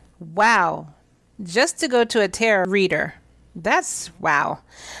 Wow. Just to go to a tarot reader. That's wow.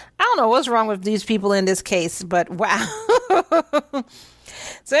 I don't know what's wrong with these people in this case, but wow.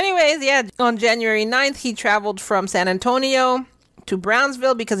 So anyways, yeah, on January 9th, he traveled from San Antonio to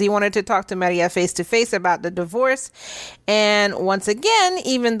Brownsville because he wanted to talk to Maria face to face about the divorce. And once again,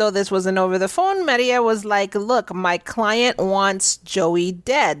 even though this wasn't over the phone, Maria was like, look, my client wants Joey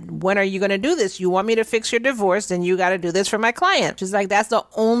dead. When are you going to do this? You want me to fix your divorce, then you got to do this for my client. She's like, that's the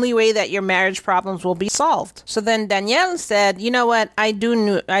only way that your marriage problems will be solved. So then Danielle said, you know what? I do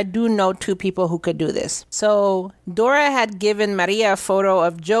know 2 people who could do this. So Dora had given Maria a photo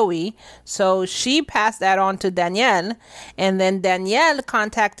of Joey. So she passed that on to Danielle. And then Danielle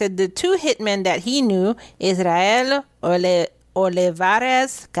contacted the 2 hitmen that he knew, Israel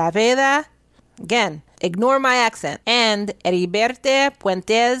Olivares Caveda, again, ignore my accent, and Heriberte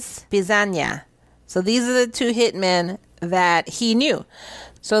Puentes Pizania. So these are the 2 hitmen that he knew.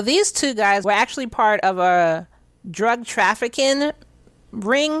 So these 2 guys were actually part of a drug trafficking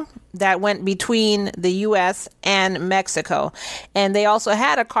ring that went between the U.S. and Mexico. And they also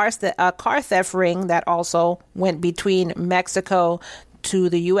had a car theft ring that also went between Mexico to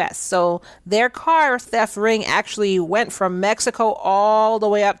the U.S. So their car theft ring actually went from Mexico all the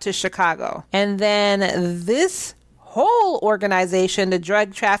way up to Chicago. And then this whole organization, the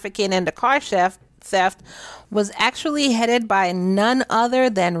drug trafficking and the car theft, was actually headed by none other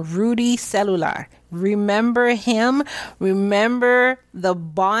than Rudy Cellular. Remember him? Remember the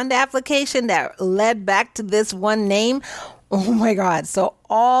bond application that led back to this one name? Oh my God. So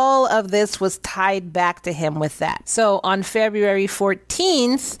all of this was tied back to him with that. So on February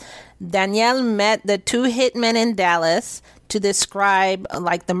 14th, Danielle met the 2 hitmen in Dallas to describe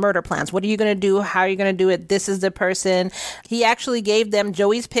like the murder plans. What are you going to do? How are you going to do it? This is the person. He actually gave them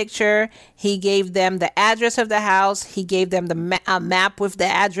Joey's picture. He gave them the address of the house. He gave them the map with the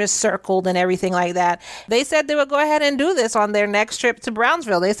address circled and everything like that. They said they would go ahead and do this on their next trip to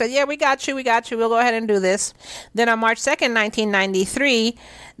Brownsville. They said, yeah, we got you. We'll go ahead and do this. Then on March 2nd, 1993,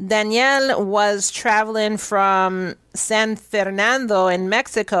 Danielle was traveling from San Fernando in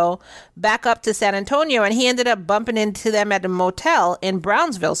Mexico back up to San Antonio, and he ended up bumping into them at a motel in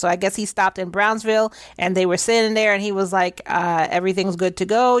Brownsville. So I guess he stopped in Brownsville, and they were sitting there, and he was like, everything's good to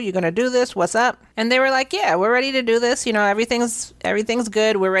go. You're going to do this? What's up? And they were like, yeah, we're ready to do this. You know, everything's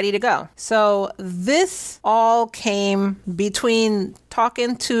good. We're ready to go. So this all came between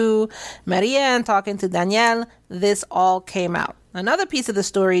talking to Maria and talking to Danielle. This all came out. Another piece of the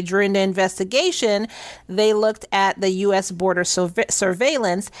story, during the investigation, they looked at the U.S. border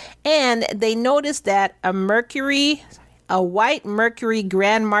surveillance, and they noticed that a white Mercury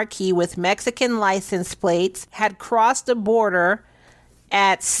Grand Marquis with Mexican license plates had crossed the border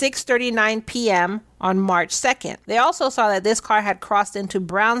at 6:39 p.m. on March 2nd. They also saw that this car had crossed into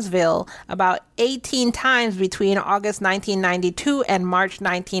Brownsville about 18 times between August 1992 and March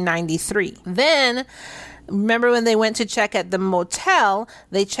 1993. Then, remember when they went to check at the motel,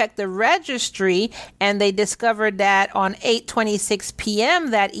 they checked the registry and they discovered that on 8:26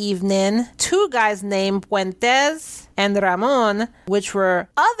 p.m. that evening, two guys named Puentes and Ramon, which were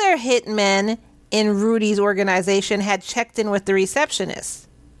other hitmen in Rudy's organization, had checked in with the receptionist.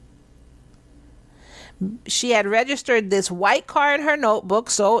 She had registered this white car in her notebook,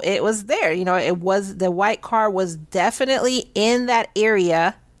 so it was there. You know, the white car was definitely in that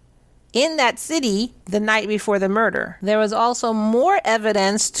area, in that city, the night before the murder. There was also more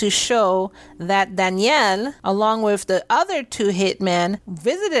evidence to show that Danielle, along with the other two hitmen,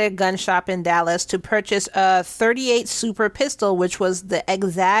 visited a gun shop in Dallas to purchase a .38 Super pistol, which was the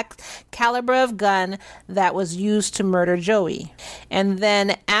exact caliber of gun that was used to murder Joey. And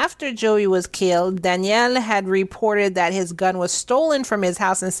then after Joey was killed, Danielle had reported that his gun was stolen from his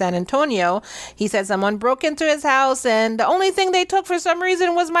house in San Antonio. He said someone broke into his house and the only thing they took for some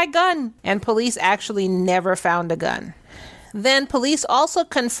reason was my gun. And police actually never found a gun. Then police also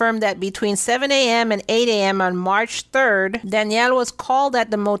confirmed that between 7 a.m. and 8 a.m. on March 3rd, Danielle was called at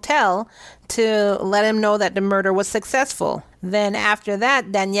the motel to let him know that the murder was successful. Then after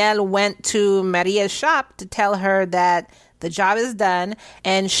that, Danielle went to Maria's shop to tell her that the job is done,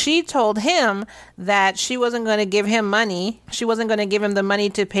 and she told him that she wasn't going to give him money. She wasn't going to give him the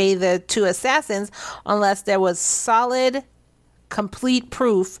money to pay the two assassins unless there was solid, complete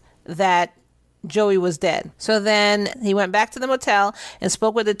proof that Joey was dead. So then he went back to the motel and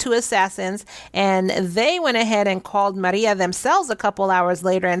spoke with the two assassins, and they went ahead and called Maria themselves a couple hours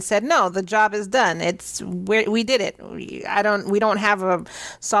later and said, no, the job is done. We did it. We don't have a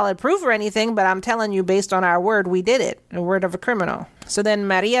solid proof or anything, but I'm telling you, based on our word, we did it. The word of a criminal. So then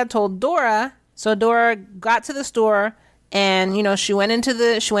Maria told Dora. So Dora got to the store, and, you know, she went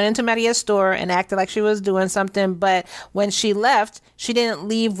into Maria's store and acted like she was doing something. But when she left, she didn't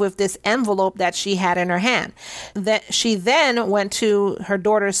leave with this envelope that she had in her hand. That she then went to her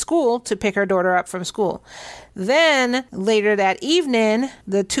daughter's school to pick her daughter up from school. Then later that evening,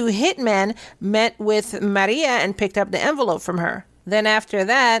 the two hitmen met with Maria and picked up the envelope from her. Then after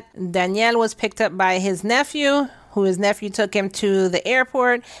that, Danielle was picked up by his nephew, his nephew took him to the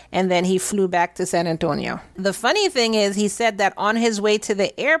airport, and then he flew back to San Antonio. The funny thing is, he said that on his way to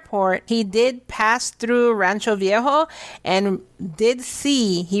the airport, he did pass through Rancho Viejo and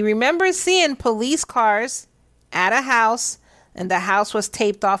he remembers seeing police cars at a house, and the house was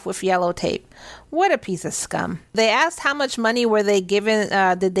taped off with yellow tape. What a piece of scum. They asked how much money did they give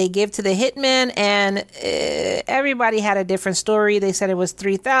to the hitmen, and everybody had a different story. They said it was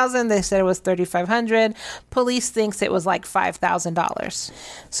 $3,000. They said it was $3,500. Police thinks it was like $5,000.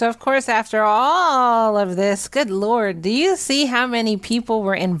 So, of course, after all of this, good Lord, do you see how many people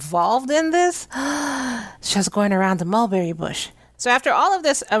were involved in this? Just going around the mulberry bush. So after all of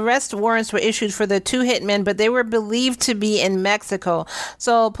this, arrest warrants were issued for the two hitmen, but they were believed to be in Mexico.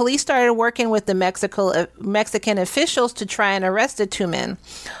 So police started working with the Mexican officials to try and arrest the two men.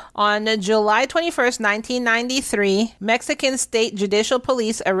 On July 21st, 1993, Mexican State Judicial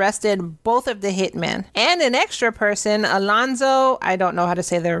Police arrested both of the hitmen and an extra person, Alonso, I don't know how to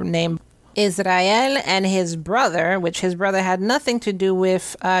say their name, Israel, and his brother, which his brother had nothing to do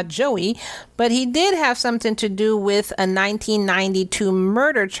with Joey, but he did have something to do with a 1992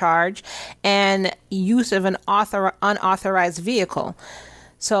 murder charge and use of an unauthorized vehicle.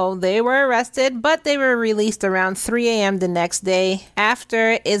 So they were arrested, but they were released around 3 a.m. the next day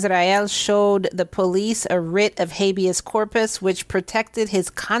after Israel showed the police a writ of habeas corpus, which protected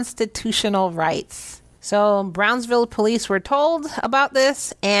his constitutional rights. So Brownsville police were told about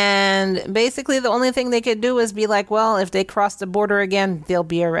this, and basically the only thing they could do was be like, well, if they cross the border again, they'll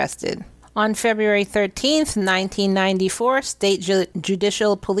be arrested. On February 13th, 1994, state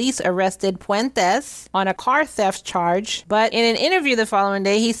judicial police arrested Puentes on a car theft charge. But in an interview the following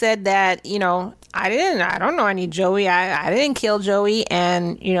day, he said that, I don't know any Joey. I didn't kill Joey.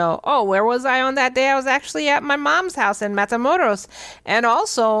 And, where was I on that day? I was actually at my mom's house in Matamoros. And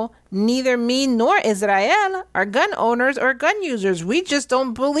also, neither me nor Israel are gun owners or gun users. We just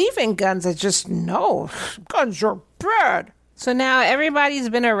don't believe in guns. It's just, no, guns are bad. So now everybody's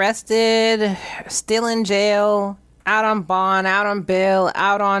been arrested, still in jail, out on bond, out on bail,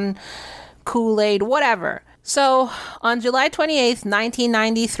 out on Kool-Aid, whatever. So on July 28th,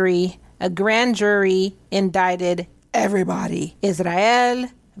 1993, a grand jury indicted everybody. Israel,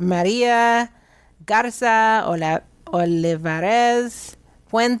 Maria, Garza, Olivares,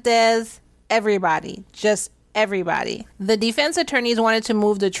 Puentes, everybody. Just everybody. The defense attorneys wanted to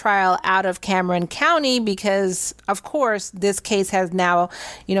move the trial out of Cameron County because, of course, this case has now,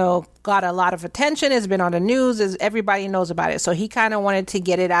 got a lot of attention. It's been on the news. Everybody knows about it. So he kind of wanted to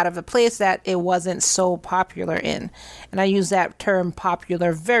get it out of a place that it wasn't so popular in. And I use that term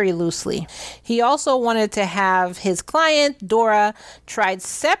popular very loosely. He also wanted to have his client, Dora, tried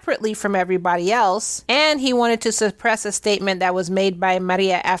separately from everybody else. And he wanted to suppress a statement that was made by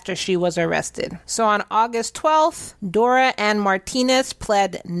Maria after she was arrested. So on August 12th, Dora and Martinez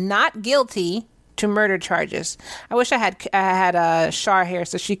pled not guilty to murder charges. I wish I had Char here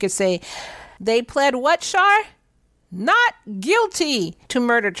so she could say, they pled what, Char? Not guilty to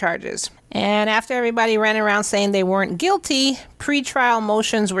murder charges. And after everybody ran around saying they weren't guilty, pre-trial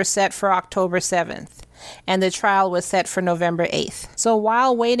motions were set for October 7th. And the trial was set for November 8th. So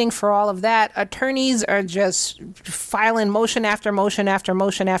while waiting for all of that, attorneys are just filing motion after motion after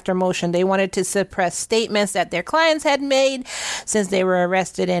motion after motion. They wanted to suppress statements that their clients had made since they were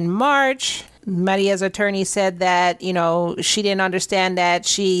arrested in March. Maria's attorney said that, she didn't understand that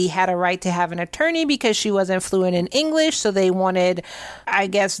she had a right to have an attorney because she wasn't fluent in English. So they wanted, I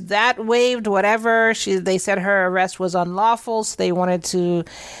guess, that waived, whatever. They said her arrest was unlawful. So they wanted to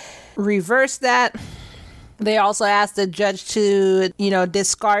reverse that. They also asked the judge to,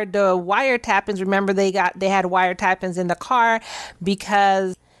 discard the wiretappings. Remember, they had wiretappings in the car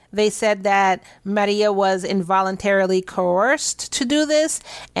because they said that Maria was involuntarily coerced to do this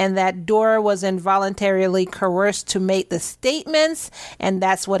and that Dora was involuntarily coerced to make the statements, and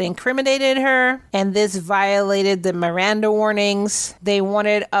that's what incriminated her. And this violated the Miranda warnings. They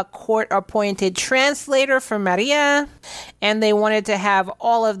wanted a court-appointed translator for Maria, and they wanted to have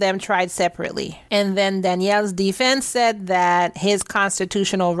all of them tried separately. And then Daniel's defense said that his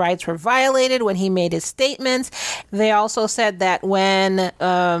constitutional rights were violated when he made his statements. They also said that when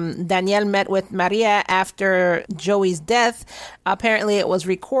Daniel met with Maria after Joey's death, apparently it was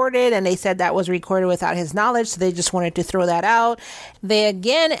recorded, and they said that was recorded without his knowledge, so they just wanted to throw that out. They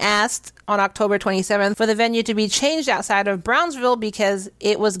again asked on October 27th for the venue to be changed outside of Brownsville because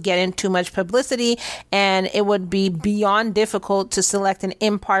it was getting too much publicity and it would be beyond difficult to select an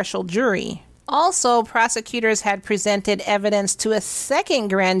impartial jury. Also, prosecutors had presented evidence to a second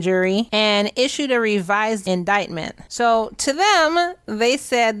grand jury and issued a revised indictment. So to them, they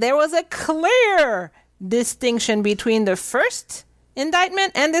said there was a clear distinction between the first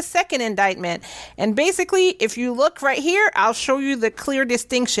indictment and the second indictment. And basically, if you look right here, I'll show you the clear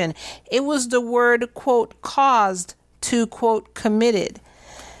distinction. It was the word, quote, caused to, quote, committed.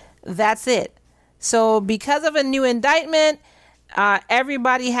 That's it. So because of a new indictment,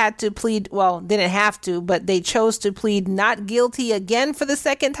 everybody had to plead, didn't have to, but they chose to plead not guilty again for the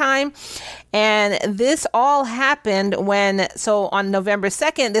second time. And this all happened on November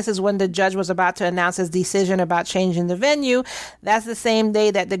 2nd, this is when the judge was about to announce his decision about changing the venue. That's the same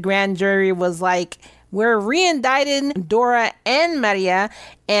day that the grand jury was like, we're re-indicting Dora and Maria.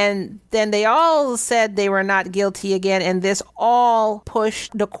 And then they all said they were not guilty again. And this all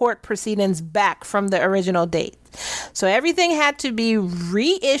pushed the court proceedings back from the original date. So everything had to be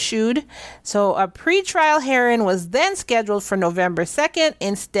reissued. So a pretrial hearing was then scheduled for November 2nd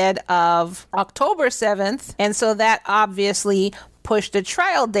instead of October 7th. And so that obviously pushed the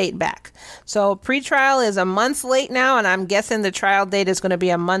trial date back. So pretrial is a month late now, and I'm guessing the trial date is going to be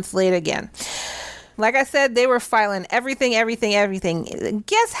a month late again. Like I said, they were filing everything.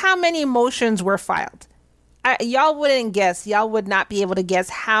 Guess how many motions were filed? Y'all wouldn't guess. Y'all would not be able to guess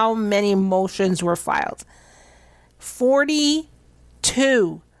how many motions were filed. 42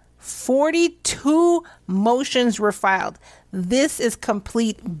 42 motions were filed. This is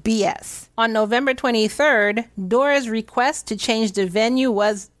complete BS. On November 23rd, Dora's request to change the venue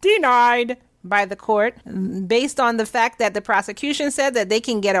was denied by the court based on the fact that the prosecution said that they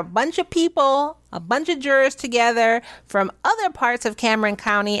can get a bunch of people, a bunch of jurors together from other parts of Cameron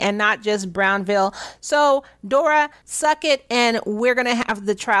County and not just Brownville. So, Dora, suck it, and we're going to have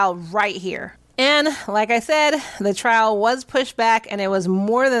the trial right here. And like I said, the trial was pushed back, and it was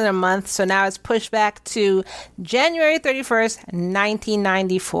more than a month. So now it's pushed back to January 31st,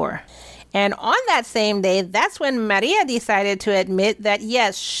 1994. And on that same day, that's when Maria decided to admit that,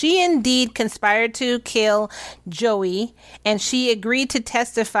 yes, she indeed conspired to kill Joey, and she agreed to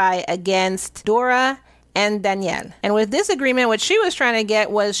testify against Dora and Danielle. And with this agreement, what she was trying to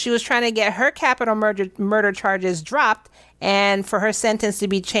get was she was trying to get her capital murder charges dropped and for her sentence to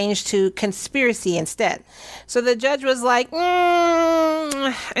be changed to conspiracy instead. So the judge was like, well,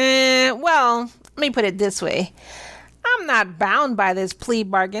 let me put it this way. I'm not bound by this plea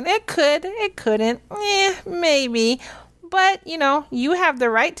bargain. It could, it couldn't, maybe. But, you have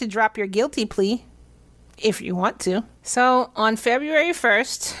the right to drop your guilty plea if you want to. So on February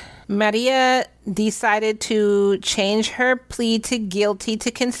 1st, Maria decided to change her plea to guilty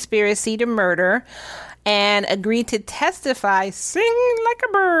to conspiracy to murder and agreed to testify, sing like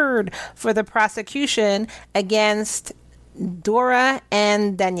a bird, for the prosecution against Dora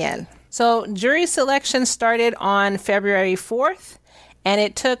and Danielle. So jury selection started on February 4th, and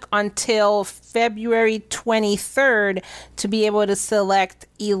it took until February 23rd to be able to select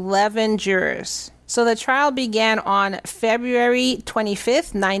 11 jurors. So the trial began on February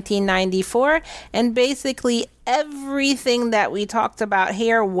 25th, 1994, and basically everything that we talked about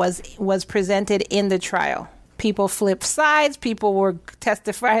here was presented in the trial. People flipped sides. People were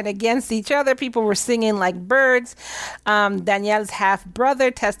testifying against each other. People were singing like birds. Danielle's half-brother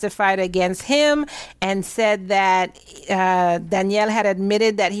testified against him and said that Danielle had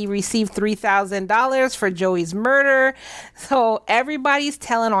admitted that he received $3,000 for Joey's murder. So everybody's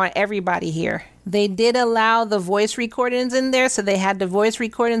telling on everybody here. They did allow the voice recordings in there. So they had the voice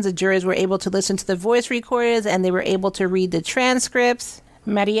recordings. The jurors were able to listen to the voice recordings, and they were able to read the transcripts.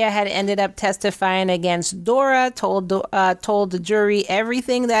 Maria had ended up testifying against Dora, told the jury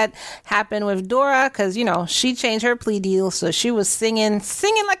everything that happened with Dora because, she changed her plea deal. So she was singing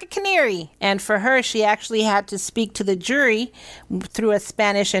like a canary. And for her, she actually had to speak to the jury through a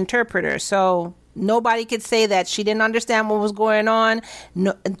Spanish interpreter. So nobody could say that she didn't understand what was going on.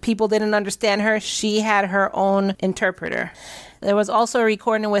 No, people didn't understand her. She had her own interpreter. There was also a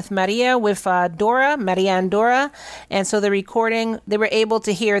recording with Maria and Dora. And so the recording, they were able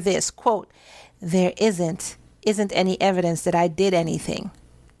to hear this, quote, "There isn't any evidence that I did anything,"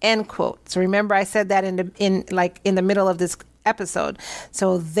 end quote. So remember I said that in the middle of this episode.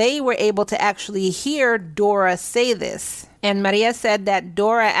 So they were able to actually hear Dora say this. And Maria said that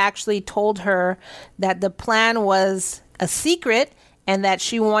Dora actually told her that the plan was a secret and that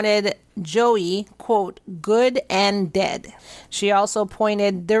she wanted Joey, quote, good and dead. She also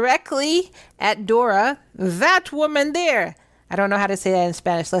pointed directly at Dora, that woman there. I don't know how to say that in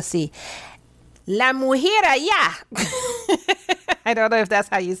Spanish. Let's see. La mujer allá. I don't know if that's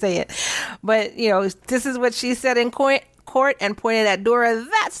how you say it. But, this is what she said in court and pointed at Dora.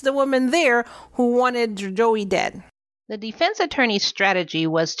 That's the woman there who wanted Joey dead. The defense attorney's strategy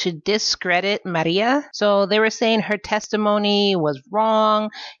was to discredit Maria. So they were saying her testimony was wrong,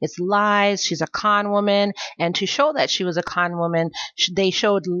 it's lies, she's a con woman. And to show that she was a con woman, they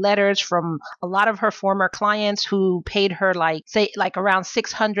showed letters from a lot of her former clients who paid her around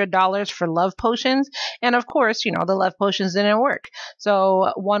 $600 for love potions. And of course, the love potions didn't work.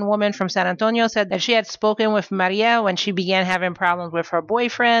 So one woman from San Antonio said that she had spoken with Maria when she began having problems with her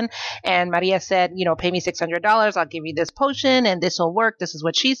boyfriend. And Maria said, pay me $600, I'll give you this potion and this will work. This is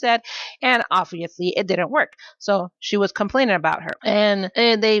what she said. And obviously it didn't work. So she was complaining about her. And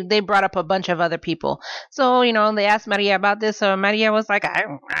they brought up a bunch of other people. So, they asked Maria about this. So Maria was like, I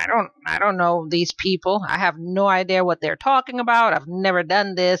don't know these people. I have no idea what they're talking about. I've never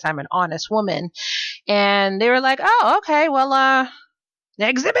done this. I'm an honest woman. And they were like, oh, okay, well,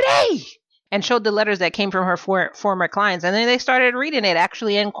 Exhibit A. And showed the letters that came from her former clients. And then they started reading it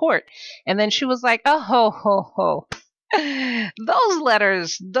actually in court. And then she was like, oh, ho. Those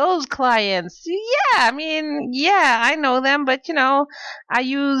letters, those clients, I know them, but I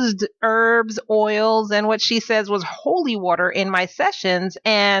used herbs, oils, and what she says was holy water in my sessions,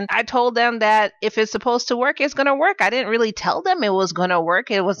 and I told them that if it's supposed to work, it's going to work. I didn't really tell them it was going to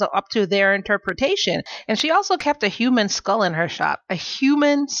work. It was up to their interpretation. And she also kept a human skull in her shop. A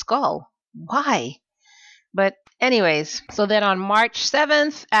human skull. Why? But Anyways, so then on March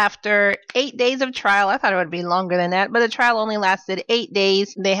 7th, after 8 days of trial, I thought it would be longer than that, but the trial only lasted 8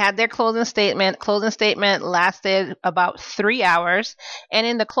 days. They had their closing statement. Closing statement lasted about 3 hours. And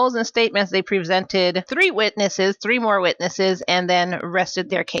in the closing statements, they presented 3 more witnesses, and then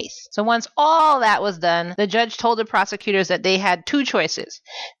rested their case. So once all that was done, the judge told the prosecutors that they had 2 choices.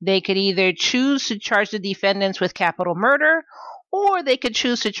 They could either choose to charge the defendants with capital murder, or they could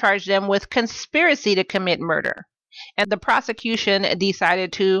choose to charge them with conspiracy to commit murder. And the prosecution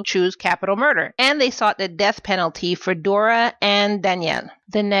decided to choose capital murder, and they sought the death penalty for Dora and Danielle.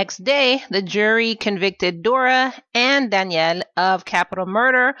 The next day, the jury convicted Dora and Danielle of capital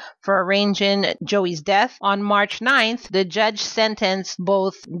murder for arranging Joey's death. On March 9th, the judge sentenced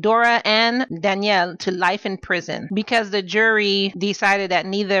both Dora and Danielle to life in prison because the jury decided that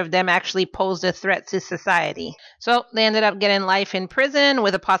neither of them actually posed a threat to society. So they ended up getting life in prison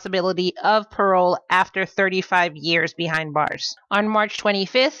with a possibility of parole after 35 years behind bars. On March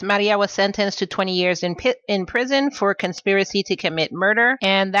 25th, Maria was sentenced to 20 years in prison for conspiracy to commit murder.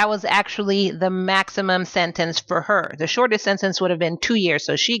 And that was actually the maximum sentence for her. The shortest sentence would have been 2 years,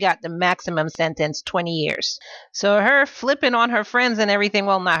 so she got the maximum sentence, 20 years. So her flipping on her friends and everything,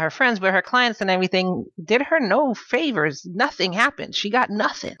 well, not her friends, but her clients and everything, did her no favors. Nothing happened. She got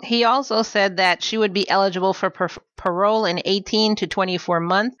nothing. He also said that she would be eligible for parole in 18 to 24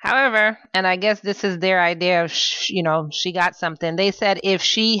 months. However, and I guess this is their idea of, she got something. They said if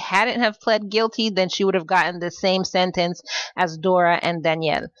she hadn't have pled guilty, then she would have gotten the same sentence as Dora and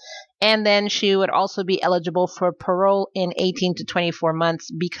Danielle. And then she would also be eligible for parole in 18 to 24 months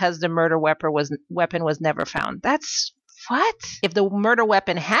because the murder weapon was never found. That's what? If the murder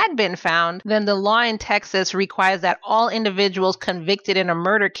weapon had been found, then the law in Texas requires that all individuals convicted in a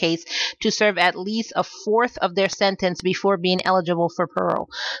murder case to serve at least a fourth of their sentence before being eligible for parole.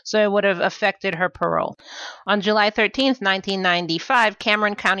 So it would have affected her parole. On July 13th, 1995,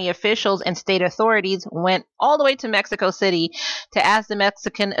 Cameron County officials and state authorities went all the way to Mexico City to ask the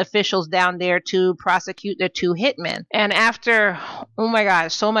Mexican officials down there to prosecute the 2 hitmen. And after, oh my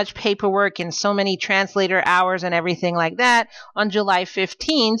gosh, so much paperwork and so many translator hours and everything like that, on July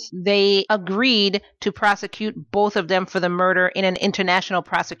 15th, they agreed to prosecute both of them for the murder in an international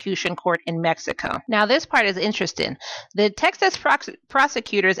prosecution court in Mexico. Now, this part is interesting. The Texas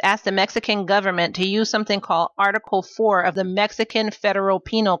prosecutors asked the Mexican government to use something called Article 4 of the Mexican Federal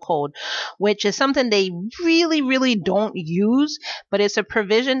Penal Code, which is something they really, really don't use, but it's a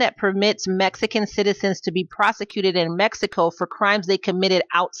provision that permits Mexican citizens to be prosecuted in Mexico for crimes they committed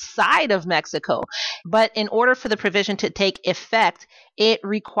outside of Mexico. But in order for the provision to take effect, it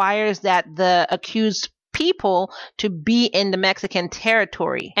requires that the accused people to be in the Mexican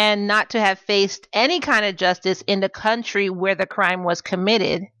territory and not to have faced any kind of justice in the country where the crime was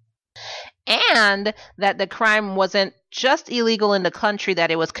committed, and that the crime wasn't just illegal in the country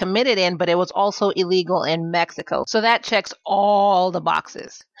that it was committed in, but it was also illegal in Mexico. So that checks all the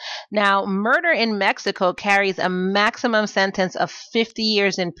boxes. Now, murder in Mexico carries a maximum sentence of 50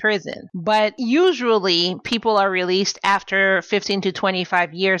 years in prison, but usually people are released after 15 to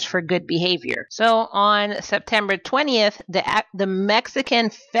 25 years for good behavior. So on September 20th, the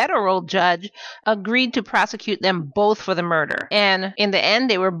Mexican federal judge agreed to prosecute them both for the murder. And in the end,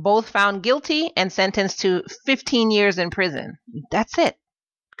 they were both found guilty and sentenced to 15 years in prison. That's it.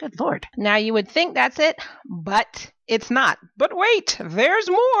 Good Lord. Now you would think that's it, but it's not. But wait, there's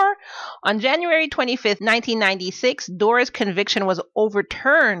more. On January 25th, 1996, Dora's conviction was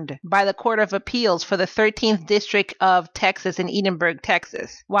overturned by the Court of Appeals for the 13th District of Texas in Edinburgh,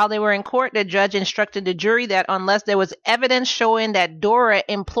 Texas. While they were in court, the judge instructed the jury that unless there was evidence showing that Dora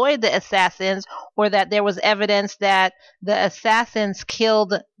employed the assassins or that there was evidence that the assassins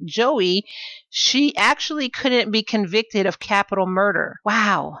killed Joey, she actually couldn't be convicted of capital murder.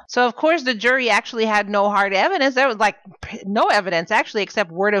 Wow. So of course the jury actually had no hard evidence. There was no evidence actually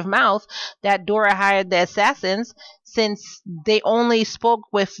except word of mouth that Dora hired the assassins, since they only spoke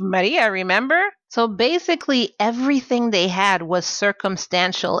with Maria, remember? So basically everything they had was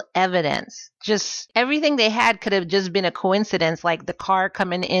circumstantial evidence. Just everything they had could have just been a coincidence, like the car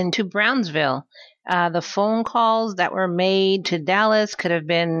coming into Brownsville. The phone calls that were made to Dallas could have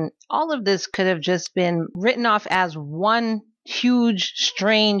been, all of this could have just been written off as one huge,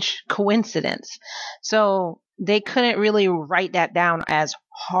 strange coincidence. So they couldn't really write that down as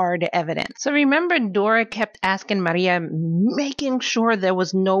hard evidence. So remember, Dora kept asking Maria, making sure there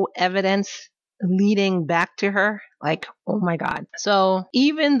was no evidence leading back to her. Like, oh my God. So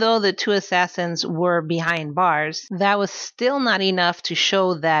even though the 2 assassins were behind bars, that was still not enough to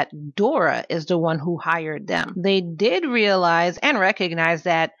show that Dora is the one who hired them. They did realize and recognize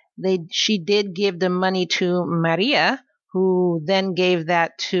that she did give the money to Maria, who then gave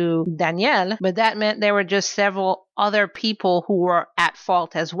that to Danielle, but that meant there were just several other people who were at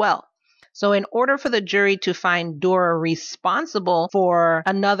fault as well. So in order for the jury to find Dora responsible for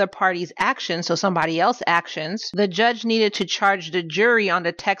another party's actions, so somebody else's actions, the judge needed to charge the jury on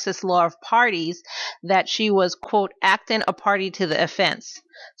the Texas law of parties that she was, quote, acting a party to the offense.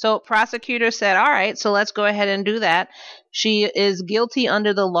 So prosecutors said, all right, so let's go ahead and do that. She is guilty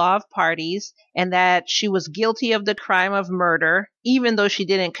under the law of parties, and that she was guilty of the crime of murder, even though she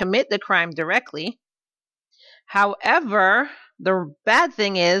didn't commit the crime directly. However, the bad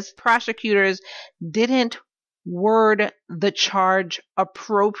thing is prosecutors didn't word the charge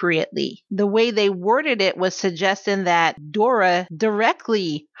appropriately. The way they worded it was suggesting that Dora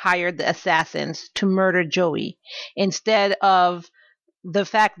directly hired the assassins to murder Joey, instead of the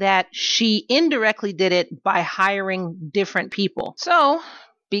fact that she indirectly did it by hiring different people. So,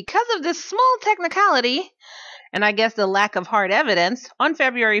 because of this small technicality, and I guess the lack of hard evidence, on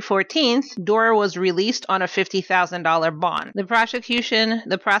February 14th, Dora was released on a $50,000 bond. The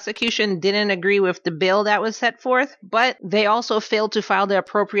prosecution didn't agree with the bill that was set forth, but they also failed to file the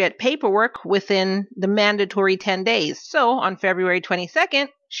appropriate paperwork within the mandatory 10 days. So on February 22nd,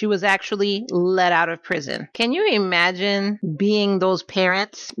 she was actually let out of prison. Can you imagine being those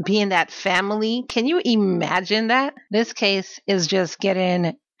parents, being that family? Can you imagine that? This case is just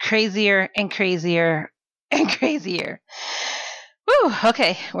getting crazier and crazier and crazier. Whew,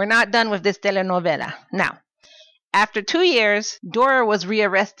 okay, we're not done with this telenovela. Now, after 2 years, Dora was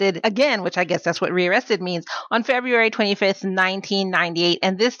rearrested again, which I guess that's what rearrested means, on February 25th, 1998,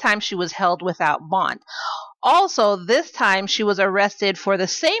 and this time she was held without bond. Also, this time she was arrested for the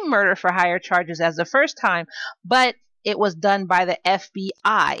same murder for hire charges as the first time, but it was done by the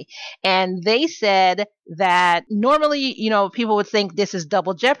FBI. And they said that normally, people would think this is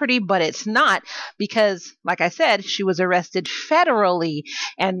double jeopardy, but it's not, because, like I said, she was arrested federally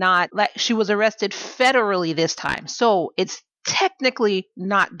she was arrested federally this time. So it's technically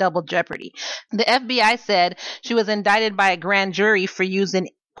not double jeopardy. The FBI said she was indicted by a grand jury for using,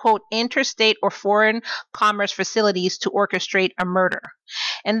 quote, interstate or foreign commerce facilities to orchestrate a murder.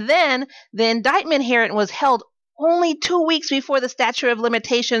 And then the indictment hearing was held only 2 weeks before the statute of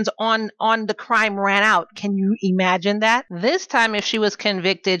limitations on the crime ran out. Can you imagine that? This time, if she was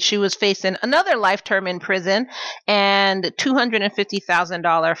convicted, she was facing another life term in prison and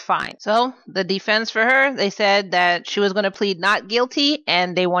 $250,000 fine. So the defense for her, they said that she was going to plead not guilty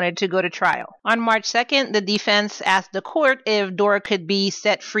and they wanted to go to trial. On March 2nd, the defense asked the court if Dora could be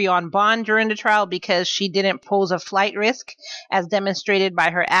set free on bond during the trial because she didn't pose a flight risk as demonstrated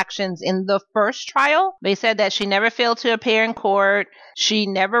by her actions in the first trial. They said that she never failed to appear in court, she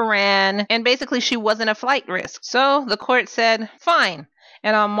never ran, and basically she wasn't a flight risk. So the court said, fine.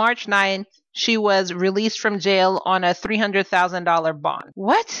 And on March 9th, she was released from jail on a $300,000 bond.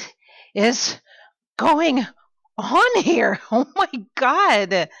 What is going on here? Oh my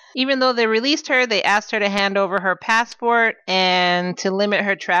God. Even though they released her, they asked her to hand over her passport and to limit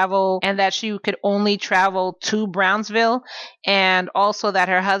her travel, and that she could only travel to Brownsville, and also that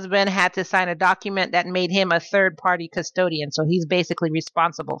her husband had to sign a document that made him a third-party custodian, so he's basically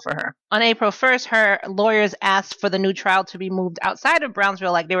responsible for her. On April 1st, her lawyers asked for the new trial to be moved outside of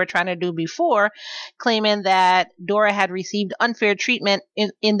Brownsville like they were trying to do before, claiming that Dora had received unfair treatment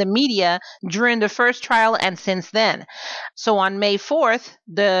in the media during the first trial and since then. So on May 4th,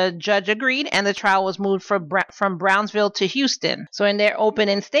 the judge agreed and the trial was moved from Brownsville to Houston. So in their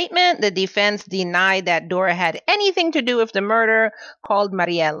opening statement, the defense denied that Dora had anything to do with the murder, called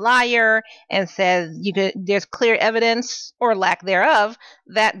Maria a liar, and said there's clear evidence, or lack thereof,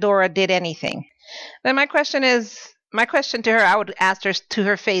 that Dora did anything. Then my question to her, I would ask her to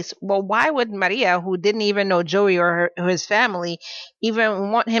her face, well, why would Maria, who didn't even know Joey or his family,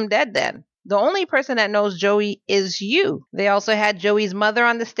 even want him dead then? The only person that knows Joey is you. They also had Joey's mother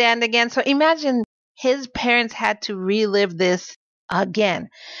on the stand again. So imagine his parents had to relive this again.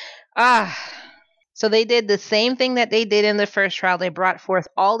 So they did the same thing that they did in the first trial. They brought forth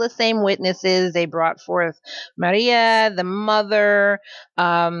all the same witnesses. They brought forth Maria, the mother,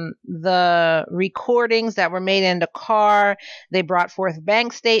 the recordings that were made in the car. They brought forth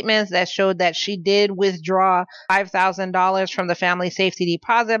bank statements that showed that she did withdraw $5,000 from the family safety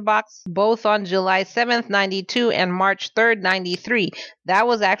deposit box, both on July 7th, 92 and March 3rd, 93. That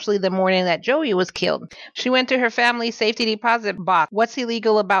was actually the morning that Joey was killed. She went to her family safety deposit box. What's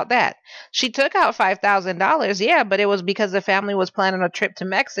illegal about that? She took out $5,000, yeah, but it was because the family was planning a trip to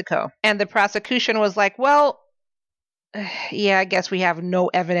Mexico. And the prosecution was like, well, yeah, I guess we have no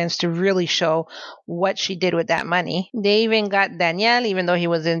evidence to really show what she did with that money. They even got Daniel, even though he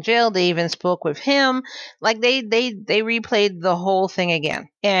was in jail. They even spoke with him. Like they replayed the whole thing again.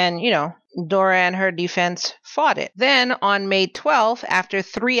 And, Dora and her defense fought it. Then on May 12th, after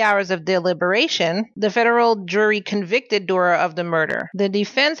 3 hours of deliberation, the federal jury convicted Dora of the murder. The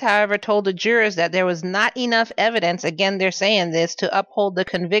defense, however, told the jurors that there was not enough evidence, again they're saying this, to uphold the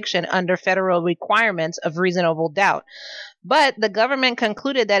conviction under federal requirements of reasonable doubt. But the government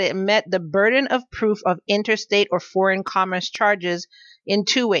concluded that it met the burden of proof of interstate or foreign commerce charges in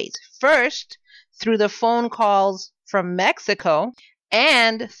 2 ways. First, through the phone calls from Mexico,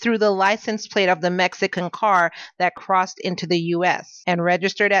 and through the license plate of the Mexican car that crossed into the U.S. and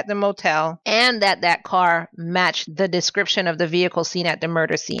registered at the motel, and that car matched the description of the vehicle seen at the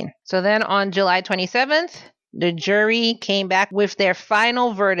murder scene. So then on July 27th, the jury came back with their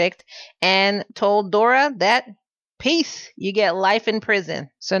final verdict and told Dora that, peace, you get life in prison.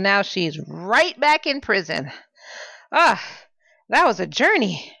 So now she's right back in prison. That was a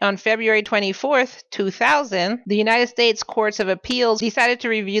journey. On February 24th, 2000, the United States Courts of Appeals decided to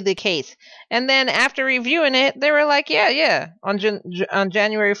review the case. And then after reviewing it, they were like, yeah. On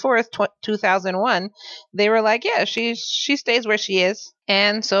January 4th, 2001, they were like, yeah, she stays where she is.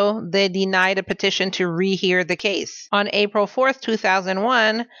 And so they denied a petition to rehear the case. On April 4th,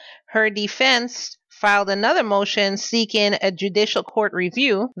 2001, her defense filed another motion seeking a judicial court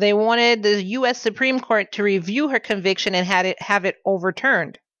review. They wanted the U.S. Supreme Court to review her conviction and have it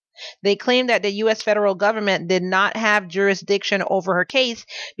overturned. They claimed that the U.S. federal government did not have jurisdiction over her case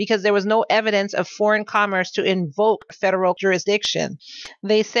because there was no evidence of foreign commerce to invoke federal jurisdiction.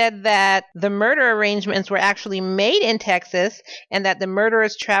 They said that the murder arrangements were actually made in Texas and that the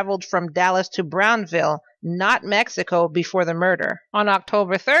murderers traveled from Dallas to Brownville, not Mexico, before the murder. On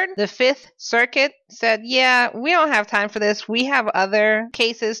October 3rd, the Fifth Circuit said, yeah, we don't have time for this. We have other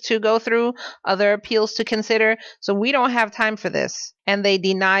cases to go through, other appeals to consider, so we don't have time for this. And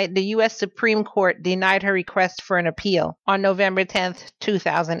the U.S. Supreme Court denied her request for an appeal on November 10th,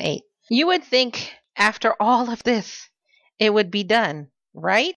 2008. You would think after all of this, it would be done,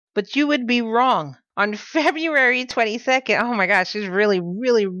 right? But you would be wrong. On February 22nd, oh my gosh, she's really,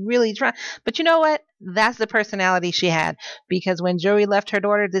 really, really trying. But you know what? That's the personality she had. Because when Joey left her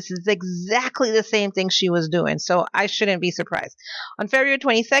daughter, this is exactly the same thing she was doing. So I shouldn't be surprised. On February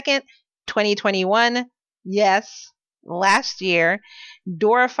 22nd, 2021, yes, last year,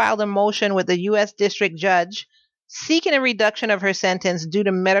 Dora filed a motion with the U.S. District Judge seeking a reduction of her sentence due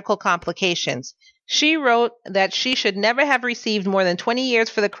to medical complications. She wrote that she should never have received more than 20 years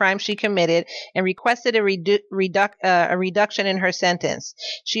for the crime she committed and requested a reduction in her sentence.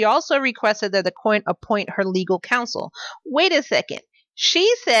 She also requested that the court appoint her legal counsel. Wait a second.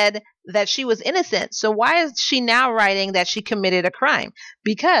 She said that she was innocent, so why is she now writing that she committed a crime?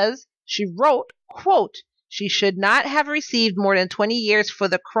 Because she wrote, quote, she should not have received more than 20 years for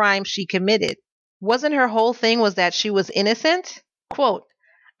the crime she committed. Wasn't her whole thing was that she was innocent? Quote,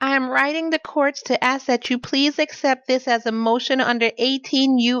 I am writing the courts to ask that you please accept this as a motion under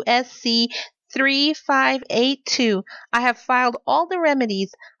 18 U.S.C. 3582. I have filed all the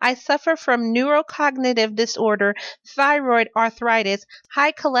remedies. I suffer from neurocognitive disorder, thyroid arthritis,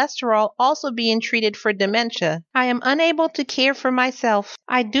 high cholesterol, also being treated for dementia. I am unable to care for myself.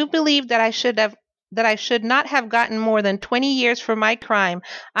 I do believe that I should not have gotten more than 20 years for my crime.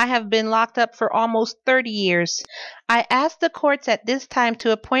 I have been locked up for almost 30 years. I ask the courts at this time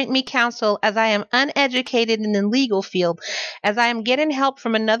to appoint me counsel as I am uneducated in the legal field, as I am getting help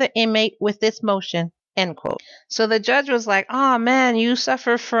from another inmate with this motion. End quote. So the judge was like, oh man, you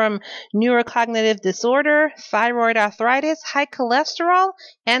suffer from neurocognitive disorder, thyroid arthritis, high cholesterol,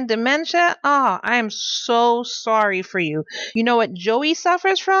 and dementia? Oh, I am so sorry for you. You know what Joey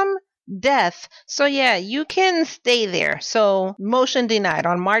suffers from? Death. So yeah, you can stay there. So motion denied.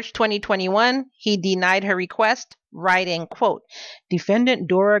 On March 2021, he denied her request, writing, quote, Defendant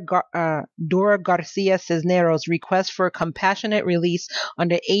Dora Garcia Cisneros' request for compassionate release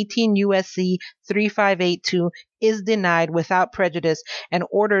under 18 U.S.C. 3582 is denied without prejudice and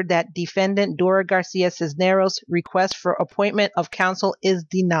ordered that Defendant Dora Garcia Cisneros' request for appointment of counsel is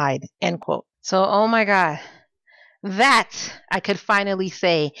denied. End quote. So, oh my God, that I could finally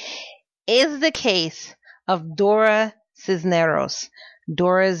say is the case of Dora Cisneros.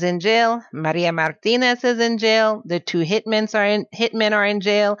 Dora is in jail. Maria Martinez is in jail. The two hitmen are in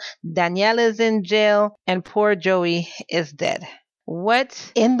jail. Danielle is in jail. And poor Joey is dead.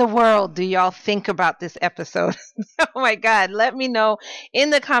 What in the world do y'all think about this episode? Oh my God. Let me know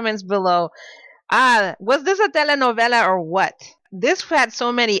in the comments below. Was this a telenovela or what? this had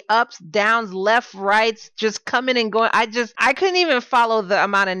so many ups, downs, left, rights, just coming and going. I couldn't even follow the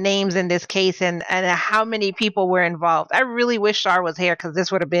amount of names in this case and how many people were involved. I really wish Char was here because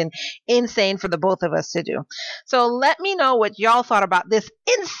this would have been insane for the both of us to do. So let me know what y'all thought about this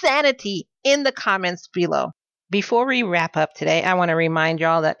insanity in the comments below. Before we wrap up today, I want to remind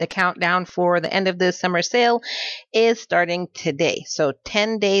y'all that the countdown for the end of the summer sale is starting today. So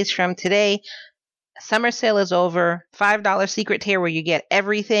 10 days from today, summer sale is over. $5 secret tier where you get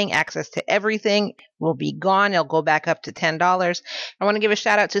everything, access to everything will be gone. It'll go back up to $10. I want to give a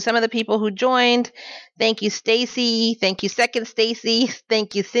shout out to some of the people who joined. Thank you, Stacy. Thank you, Second Stacy.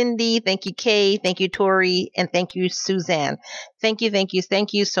 Thank you, Cindy. Thank you, Kay. Thank you, Tori. And thank you, Suzanne. Thank you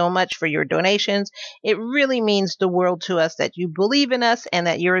so much for your donations. It really means the world to us that you believe in us and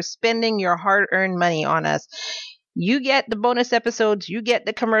that you're spending your hard-earned money on us. You get the bonus episodes, you get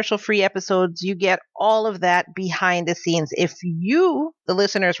the commercial-free episodes, you get all of that behind the scenes. If you, the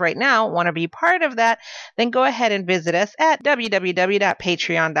listeners right now, want to be part of that, then go ahead and visit us at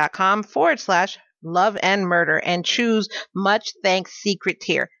www.patreon.com/loveandmurder and choose Much Thanks Secret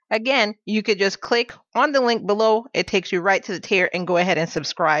Tier. Again, you could just click on the link below. It takes you right to the tier and go ahead and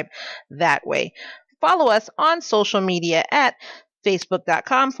subscribe that way. Follow us on social media at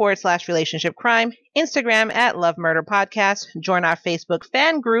Facebook.com/relationship crime, Instagram at Love Murder Podcast. Join our Facebook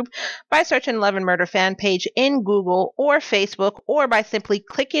fan group by searching Love and Murder fan page in Google or Facebook, or by simply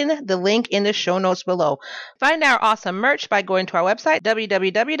clicking the link in the show notes below. Find our awesome merch by going to our website,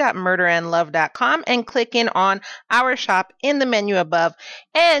 www.murderandlove.com, and clicking on our shop in the menu above.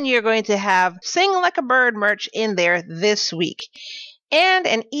 And you're going to have Sing Like a Bird merch in there this week. And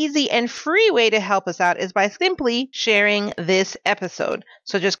an easy and free way to help us out is by simply sharing this episode.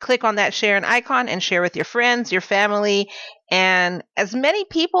 So just click on that share icon and share with your friends, your family, and as many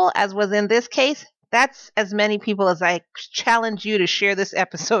people as was in this case. That's as many people as I challenge you to share this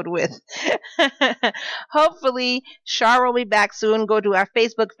episode with. Hopefully, Char will be back soon. Go to our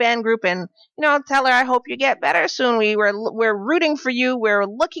Facebook fan group and, tell her I hope you get better soon. We're rooting for you. We're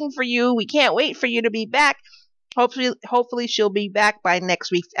looking for you. We can't wait for you to be back. Hopefully she'll be back by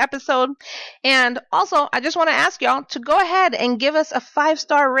next week's episode. And also, I just want to ask y'all to go ahead and give us a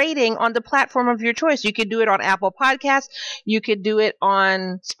 5-star rating on the platform of your choice. You could do it on Apple Podcasts. You could do it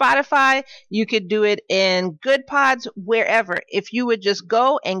on Spotify. You could do it in Good Pods, wherever. If you would just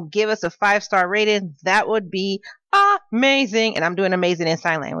go and give us a 5-star rating, that would be amazing. And I'm doing amazing in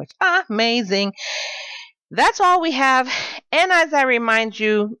sign language. Amazing. That's all we have. And as I remind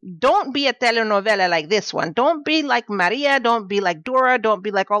you, don't be a telenovela like this one. Don't be like Maria. Don't be like Dora. Don't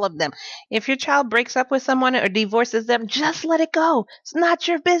be like all of them. If your child breaks up with someone or divorces them, just let it go. It's not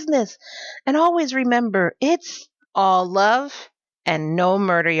your business. And always remember, it's all love and no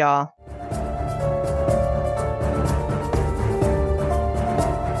murder, y'all.